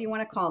 however you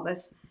want to call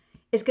this,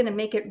 is going to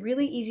make it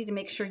really easy to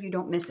make sure you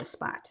don't miss a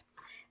spot.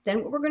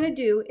 Then what we're going to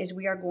do is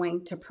we are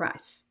going to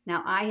press.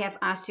 Now I have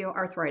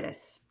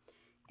osteoarthritis.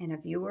 And a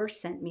viewer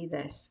sent me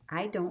this.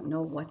 I don't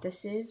know what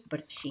this is,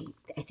 but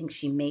I think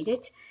she made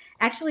it.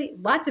 Actually,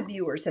 lots of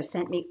viewers have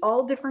sent me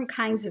all different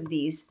kinds of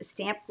these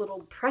stamped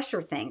little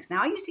pressure things.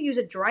 Now, I used to use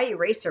a dry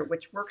eraser,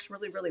 which works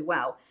really, really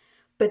well.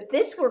 But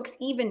this works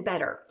even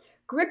better.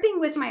 Gripping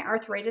with my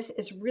arthritis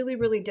is really,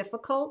 really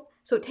difficult,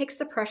 so it takes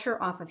the pressure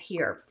off of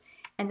here.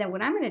 And then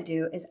what I'm going to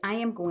do is I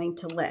am going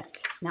to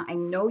lift. Now, I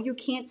know you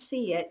can't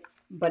see it,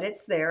 but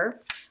it's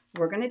there.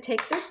 We're going to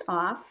take this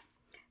off.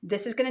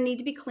 This is going to need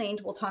to be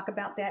cleaned. We'll talk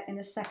about that in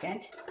a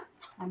second.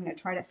 I'm going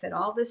to try to fit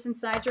all this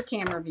inside your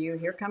camera view.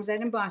 Here comes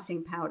that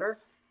embossing powder.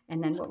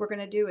 And then what we're going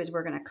to do is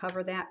we're going to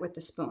cover that with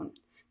the spoon.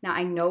 Now,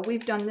 I know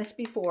we've done this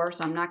before,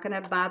 so I'm not going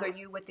to bother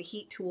you with the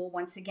heat tool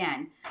once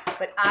again.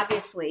 But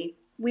obviously,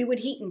 we would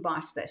heat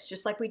emboss this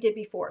just like we did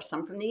before.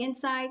 Some from the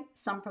inside,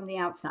 some from the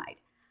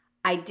outside.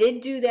 I did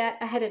do that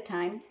ahead of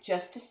time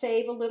just to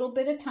save a little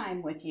bit of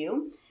time with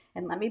you.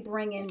 And let me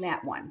bring in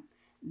that one.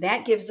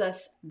 That gives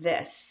us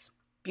this.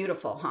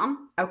 Beautiful, huh?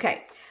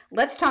 Okay,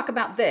 let's talk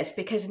about this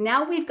because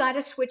now we've got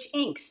to switch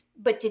inks,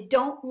 but you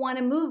don't want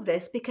to move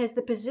this because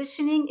the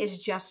positioning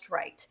is just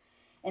right.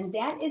 And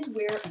that is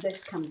where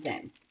this comes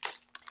in.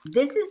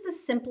 This is the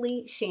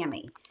Simply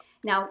Chamois.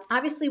 Now,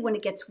 obviously when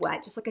it gets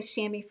wet, just like a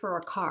chamois for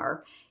a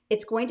car,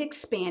 it's going to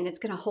expand, it's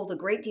going to hold a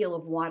great deal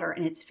of water,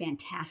 and it's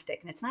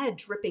fantastic, and it's not a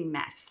dripping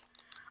mess.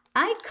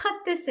 I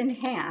cut this in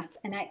half,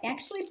 and I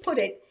actually put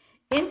it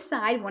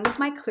inside one of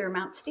my clear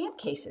mount stamp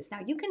cases. Now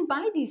you can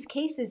buy these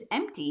cases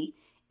empty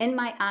in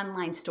my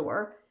online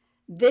store.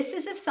 This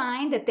is a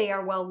sign that they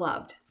are well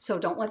loved, so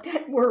don't let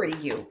that worry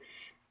you.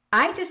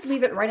 I just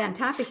leave it right on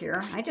top of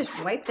here. I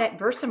just wipe that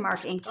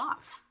Versamark ink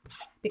off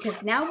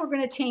because now we're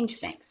going to change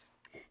things.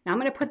 Now I'm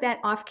going to put that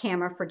off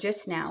camera for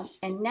just now,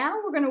 and now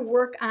we're going to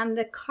work on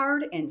the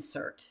card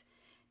insert.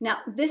 Now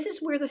this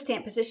is where the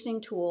stamp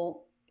positioning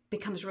tool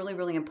becomes really,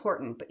 really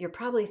important, but you're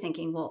probably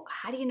thinking, well,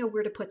 how do you know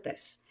where to put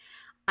this?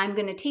 I'm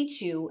going to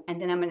teach you,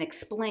 and then I'm going to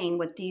explain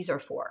what these are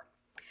for.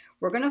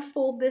 We're going to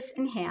fold this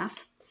in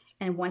half,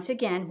 and once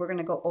again, we're going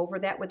to go over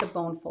that with a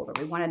bone folder.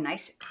 We want a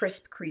nice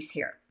crisp crease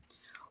here.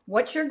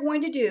 What you're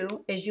going to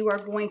do is you are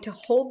going to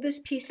hold this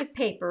piece of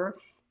paper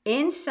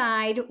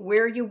inside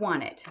where you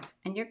want it,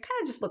 and you're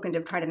kind of just looking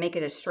to try to make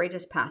it as straight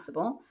as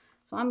possible.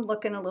 So I'm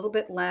looking a little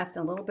bit left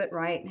and a little bit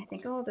right, and I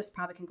think, oh, this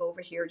probably can go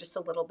over here just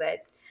a little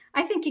bit.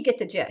 I think you get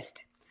the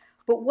gist.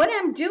 But what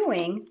I'm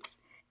doing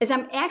is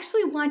I'm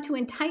actually want to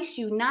entice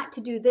you not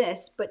to do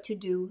this, but to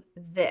do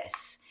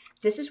this.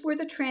 This is where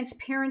the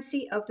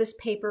transparency of this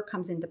paper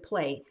comes into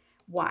play.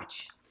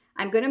 Watch.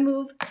 I'm going to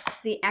move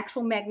the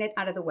actual magnet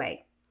out of the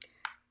way.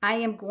 I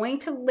am going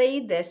to lay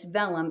this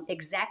vellum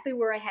exactly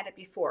where I had it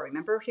before.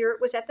 Remember, here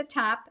it was at the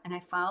top, and I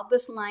followed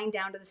this line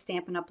down to the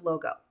Stampin' Up!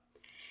 Logo.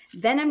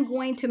 Then I'm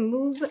going to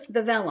move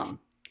the vellum,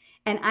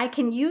 and I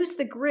can use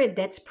the grid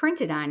that's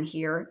printed on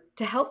here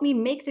to help me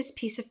make this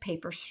piece of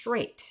paper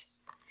straight.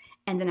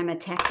 And then I'm going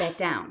to tack that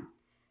down.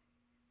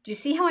 Do you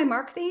see how I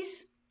mark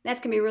these? That's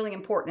going to be really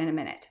important in a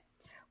minute.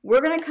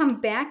 We're going to come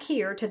back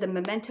here to the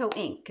Memento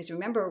ink, because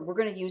remember, we're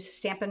going to use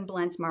Stampin'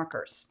 Blends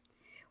markers.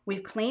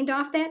 We've cleaned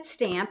off that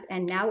stamp,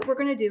 and now what we're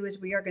going to do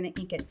is we are going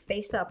to ink it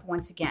face up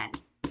once again.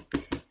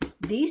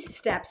 These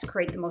steps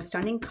create the most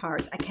stunning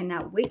cards. I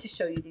cannot wait to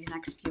show you these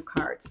next few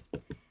cards.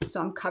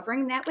 So I'm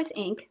covering that with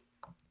ink,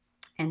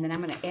 and then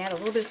I'm going to add a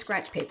little bit of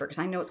scratch paper because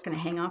I know it's going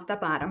to hang off the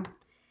bottom.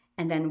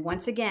 And then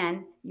once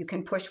again, you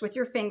can push with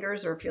your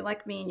fingers, or if you're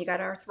like me and you got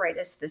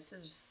arthritis, this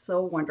is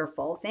so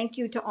wonderful. Thank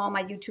you to all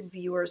my YouTube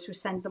viewers who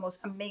send the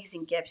most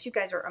amazing gifts. You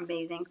guys are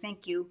amazing.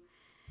 Thank you.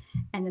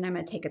 And then I'm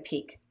going to take a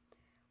peek.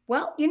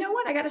 Well, you know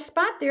what? I got a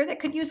spot there that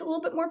could use a little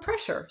bit more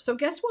pressure. So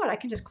guess what? I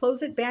can just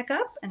close it back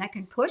up and I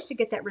can push to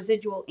get that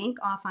residual ink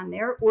off on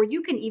there, or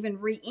you can even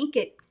re-ink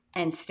it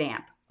and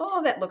stamp.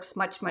 Oh, that looks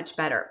much, much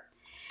better.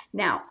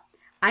 Now,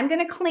 I'm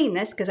going to clean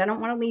this because I don't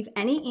want to leave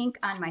any ink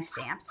on my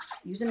stamps.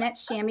 Using that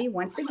chamois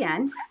once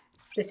again.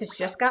 This has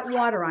just got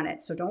water on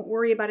it, so don't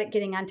worry about it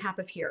getting on top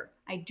of here.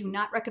 I do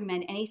not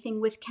recommend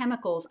anything with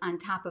chemicals on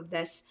top of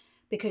this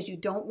because you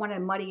don't want to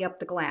muddy up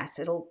the glass.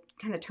 It'll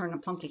kind of turn a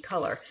funky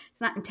color.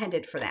 It's not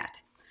intended for that.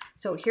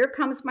 So here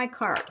comes my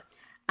card.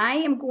 I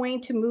am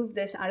going to move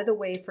this out of the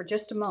way for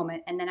just a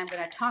moment, and then I'm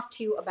going to talk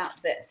to you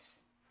about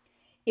this.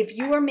 If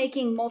you are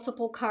making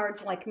multiple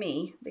cards like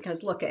me,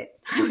 because look it,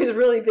 I was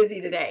really busy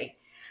today,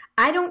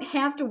 I don't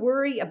have to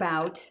worry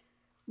about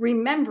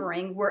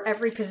remembering where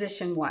every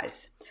position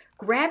was.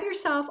 Grab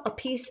yourself a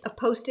piece of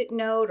Post-it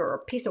note or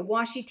a piece of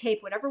washi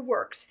tape, whatever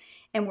works,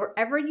 and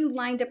wherever you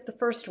lined up the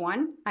first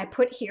one, I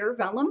put here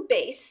Vellum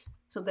base.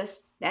 So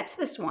that's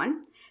this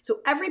one. So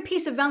every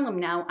piece of Vellum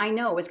now I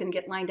know is going to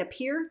get lined up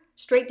here,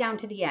 straight down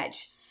to the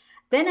edge.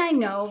 Then I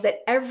know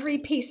that every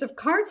piece of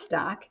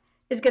cardstock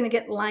is going to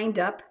get lined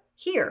up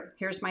here.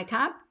 Here's my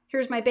top,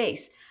 here's my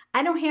base.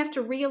 I don't have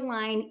to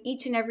realign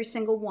each and every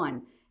single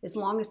one. As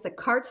long as the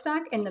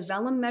cardstock and the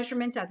Vellum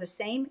measurements are the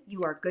same,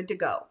 you are good to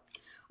go.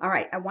 All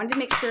right, I wanted to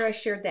make sure I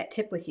shared that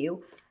tip with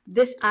you.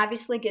 This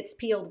obviously gets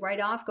peeled right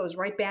off, goes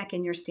right back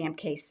in your stamp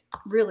case.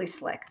 Really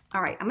slick.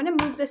 All right, I'm going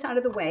to move this out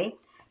of the way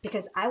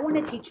because I want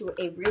to teach you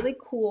a really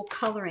cool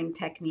coloring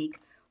technique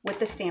with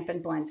the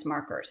Stampin' Blends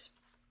markers.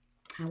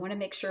 I want to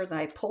make sure that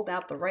I pulled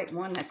out the right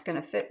one that's going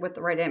to fit with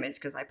the right image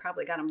because I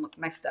probably got them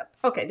messed up.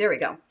 Okay, there we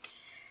go.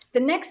 The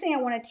next thing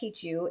I want to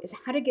teach you is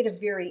how to get a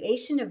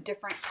variation of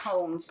different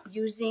tones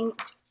using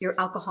your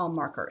alcohol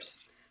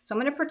markers. So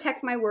I'm going to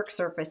protect my work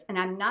surface, and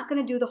I'm not going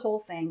to do the whole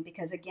thing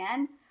because,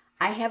 again,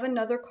 I have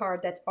another card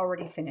that's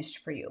already finished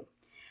for you.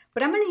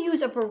 But I'm going to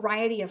use a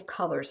variety of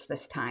colors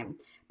this time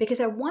because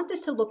I want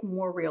this to look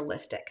more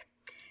realistic.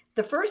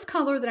 The first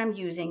color that I'm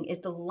using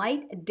is the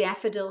Light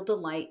Daffodil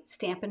Delight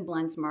Stampin'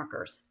 Blends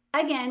markers.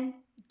 Again,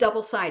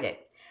 double-sided.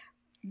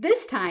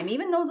 This time,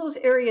 even though those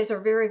areas are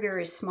very,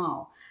 very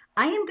small,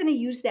 I am going to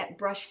use that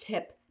brush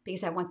tip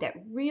because I want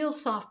that real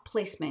soft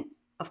placement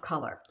of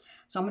color.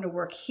 So I'm going to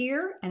work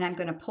here and I'm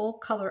going to pull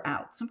color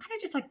out. So I'm kind of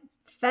just like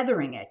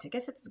feathering it. I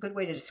guess that's a good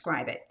way to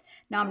describe it.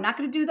 Now I'm not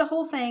going to do the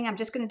whole thing. I'm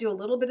just going to do a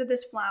little bit of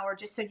this flower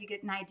just so you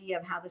get an idea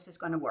of how this is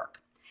going to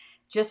work.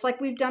 Just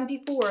like we've done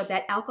before,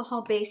 that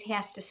alcohol base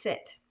has to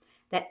sit.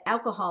 That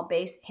alcohol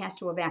base has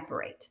to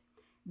evaporate.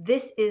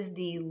 This is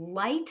the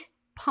Light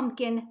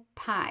Pumpkin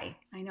Pie.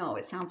 I know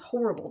it sounds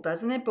horrible,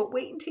 doesn't it? But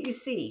wait until you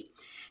see.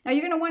 Now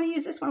you're going to want to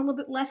use this one a little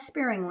bit less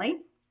sparingly.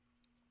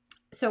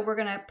 So we're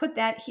going to put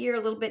that here, a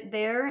little bit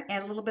there,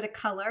 add a little bit of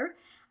color.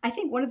 I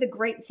think one of the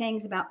great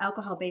things about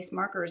alcohol-based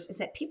markers is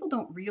that people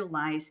don't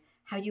realize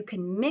how you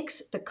can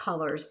mix the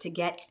colors to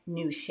get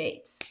new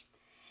shades.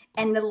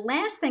 And the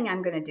last thing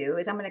I'm going to do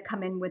is I'm going to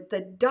come in with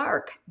the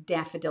dark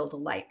Daffodil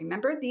Delight.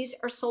 Remember, these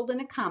are sold in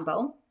a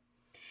combo.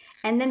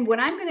 And then what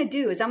I'm going to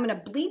do is I'm going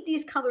to bleed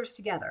these colors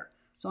together.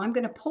 So I'm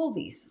going to pull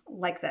these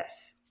like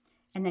this.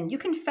 And then you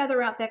can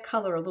feather out that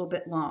color a little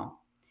bit long.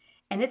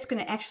 And it's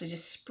going to actually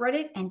just spread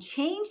it and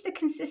change the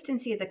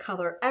consistency of the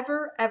color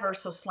ever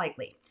so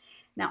slightly.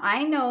 Now,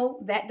 I know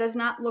that does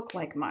not look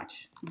like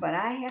much, but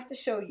I have to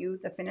show you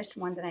the finished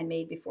one that I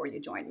made before you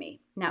joined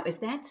me. Now, is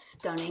that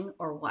stunning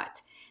or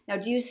what? Now,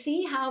 do you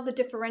see how the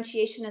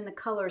differentiation in the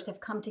colors have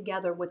come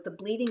together with the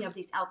bleeding of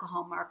these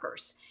alcohol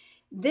markers?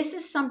 This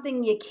is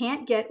something you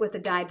can't get with a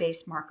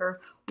dye-based marker.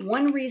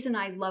 One reason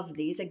I love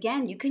these,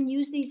 again, you can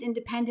use these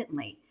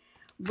independently.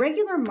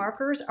 Regular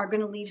markers are going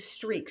to leave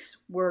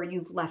streaks where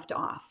you've left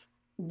off.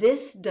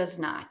 This does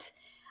not.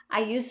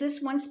 I use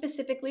this one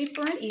specifically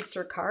for an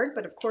Easter card,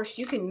 but of course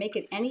you can make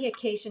it any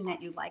occasion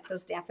that you like.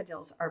 Those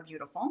daffodils are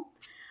beautiful.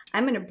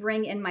 I'm going to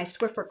bring in my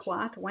Swiffer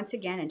cloth once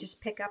again and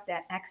just pick up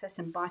that excess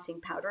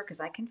embossing powder because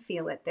I can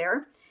feel it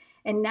there.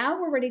 And now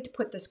we're ready to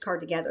put this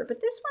card together,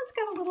 but this one's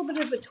got a little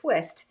bit of a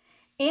twist,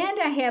 and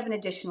I have an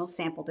additional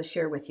sample to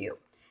share with you.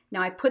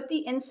 Now I put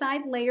the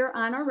inside layer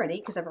on already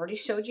because I've already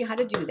showed you how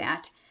to do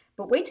that.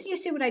 But wait till you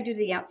see what I do to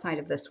the outside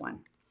of this one.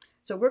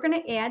 So we're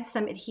going to add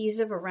some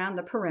adhesive around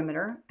the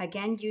perimeter,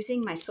 again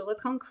using my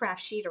silicone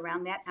craft sheet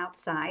around that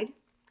outside.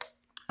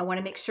 I want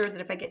to make sure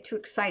that if I get too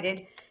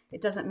excited,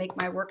 it doesn't make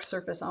my work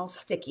surface all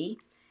sticky.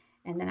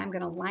 And then I'm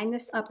going to line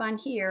this up on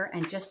here,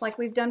 and just like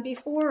we've done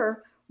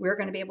before, we're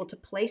going to be able to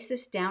place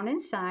this down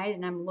inside,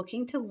 and I'm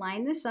looking to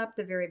line this up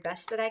the very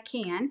best that I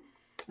can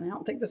And I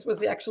don't think this was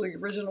the actually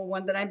original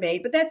one that I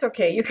made, but that's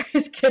okay. You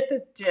guys get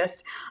the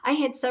gist. I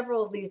had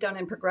several of these done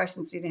in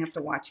progression, so you didn't have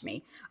to watch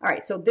me. All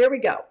right, so there we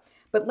go.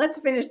 But let's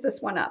finish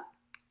this one up.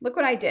 Look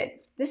what I did.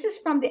 This is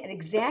from the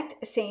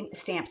exact same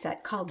stamp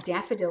set called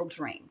Daffodil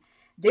Dream.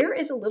 There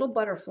is a little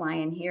butterfly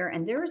in here,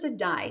 and there is a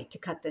die to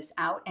cut this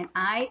out, and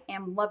I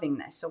am loving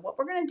this. So what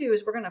we're going to do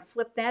is we're going to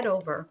flip that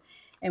over,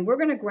 and we're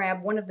going to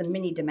grab one of the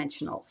mini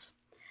dimensionals.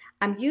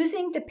 I'm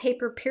using the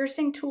paper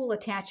piercing tool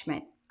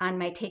attachment on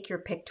my Take Your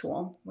Pick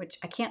tool, which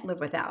I can't live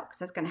without because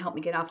that's going to help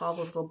me get off all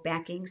those little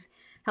backings.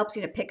 Helps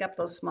you to pick up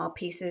those small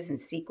pieces in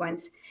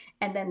sequence.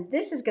 And then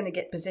this is going to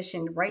get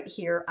positioned right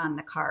here on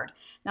the card.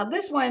 Now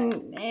this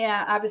one,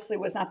 obviously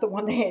was not the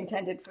one they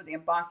intended for the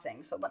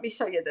embossing. So let me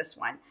show you this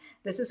one.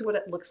 This is what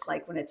it looks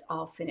like when it's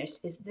all finished.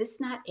 Is this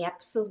not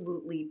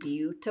absolutely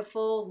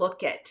beautiful?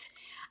 Look it.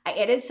 I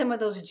added some of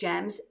those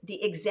gems,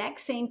 the exact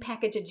same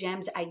package of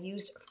gems I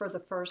used for the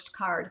first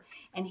card.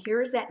 And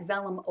here's that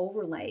vellum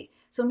overlay.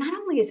 So not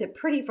only is it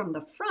pretty from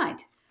the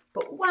front,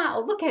 but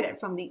wow, look at it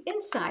from the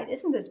inside.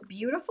 Isn't this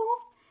beautiful?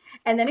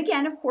 And then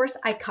again, of course,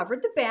 I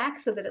covered the back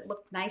so that it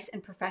looked nice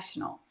and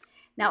professional.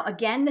 Now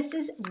again, this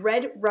is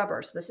red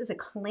rubber. So this is a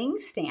cling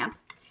stamp.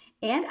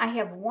 And I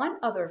have one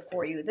other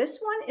for you. This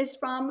one is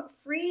from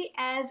Free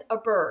as a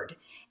Bird.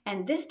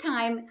 And this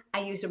time I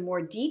used a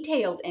more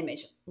detailed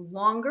image,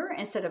 longer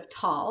instead of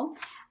tall.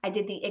 I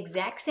did the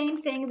exact same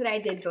thing that I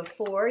did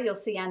before. You'll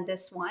see on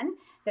this one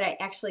that I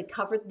actually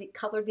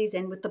colored these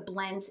in with the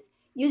blends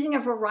using a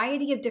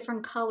variety of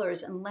different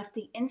colors and left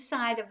the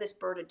inside of this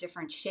bird a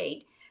different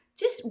shade.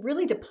 Just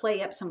really to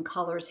play up some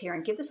colors here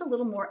and give this a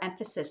little more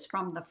emphasis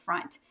from the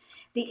front.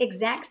 The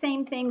exact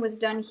same thing was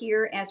done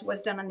here as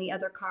was done on the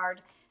other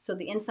card. So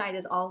the inside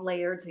is all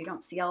layered so you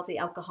don't see all the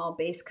alcohol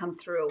base come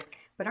through.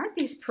 But aren't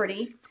these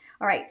pretty?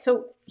 All right,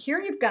 so here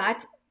you've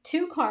got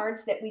two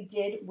cards that we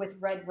did with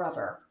red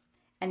rubber.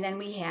 And then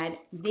we had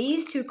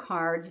these two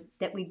cards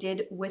that we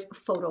did with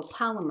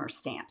photopolymer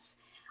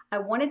stamps. I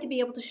wanted to be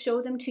able to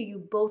show them to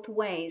you both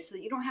ways so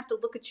that you don't have to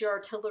look at your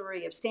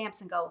artillery of stamps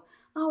and go,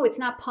 oh, it's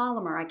not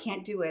polymer, I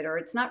can't do it, or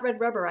it's not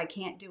red rubber, I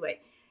can't do it.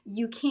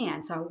 You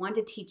can, so I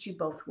wanted to teach you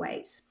both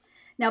ways.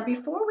 Now,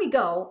 before we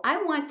go,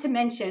 I want to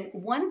mention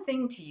one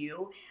thing to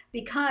you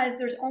because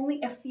there's only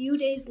a few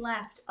days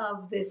left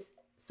of this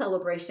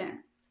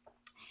celebration.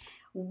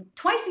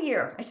 Twice a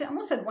year, I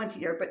almost said once a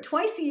year, but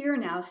twice a year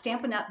now,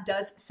 Stampin' Up!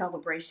 Does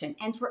celebration.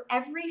 And for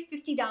every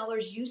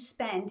 $50 you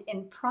spend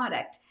in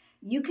product,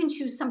 you can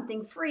choose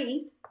something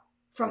free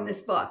from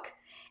this book.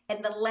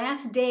 And the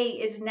last day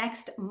is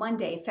next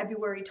Monday,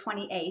 February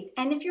 28th.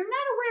 And if you're not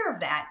aware of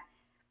that,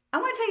 I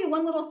want to tell you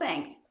one little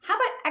thing. How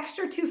about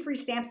extra 2 free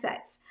stamp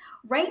sets?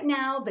 Right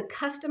now, the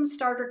custom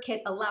starter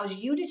kit allows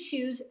you to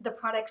choose the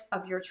products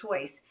of your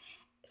choice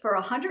for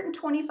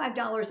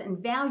 $125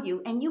 in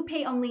value, and you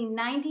pay only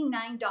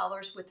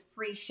 $99 with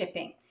free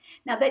shipping.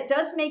 Now that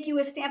does make you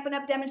a Stampin'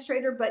 Up!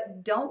 Demonstrator,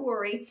 but don't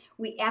worry.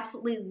 We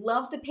absolutely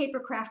love the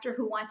paper crafter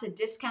who wants a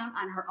discount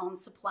on her own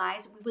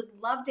supplies. We would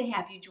love to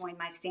have you join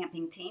my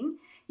stamping team.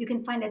 You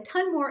can find a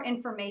ton more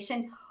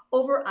information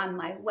over on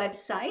my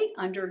website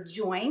under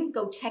Join.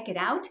 Go check it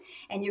out,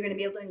 and you're going to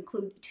be able to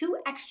include 2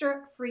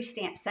 extra free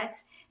stamp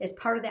sets as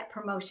part of that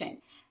promotion.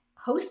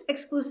 Host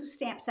exclusive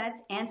stamp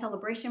sets and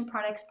celebration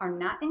products are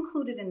not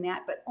included in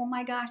that, but oh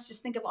my gosh,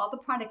 just think of all the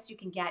products you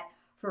can get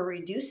for a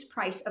reduced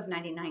price of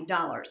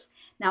 $99.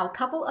 Now, a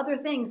couple other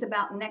things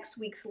about next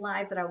week's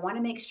live that I want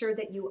to make sure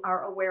that you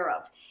are aware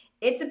of.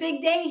 It's a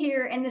big day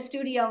here in the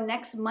studio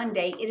next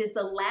Monday. It is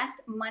the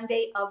last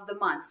Monday of the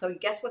month. So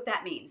guess what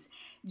that means?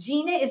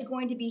 Gina is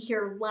going to be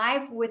here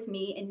live with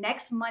me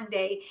next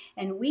Monday,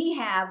 and we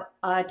have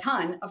a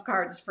ton of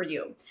cards for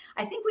you.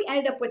 I think we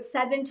ended up with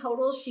 7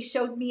 totals. She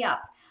showed me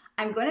up.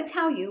 I'm going to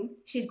tell you,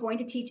 she's going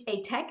to teach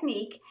a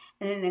technique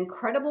and an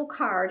incredible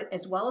card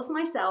as well as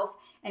myself,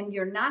 and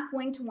you're not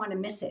going to want to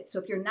miss it. So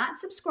if you're not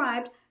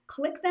subscribed,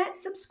 click that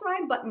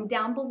subscribe button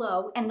down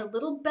below and the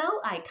little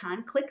bell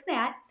icon, click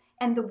that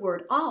and the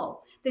word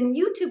all. Then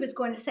YouTube is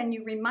going to send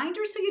you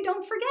reminders so you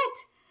don't forget.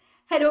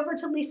 Head over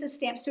to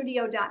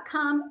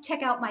lisastampstudio.com,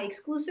 check out my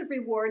exclusive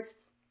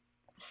rewards,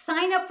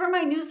 sign up for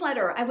my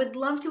newsletter. I would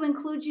love to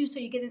include you so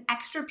you get an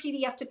extra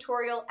PDF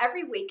tutorial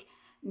every week,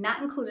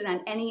 not included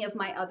on any of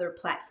my other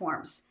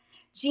platforms.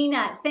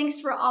 Gina, thanks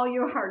for all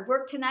your hard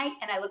work tonight,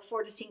 and I look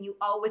forward to seeing you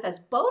all with us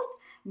both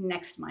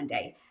next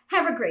Monday.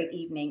 Have a great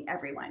evening,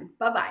 everyone.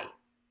 Bye-bye.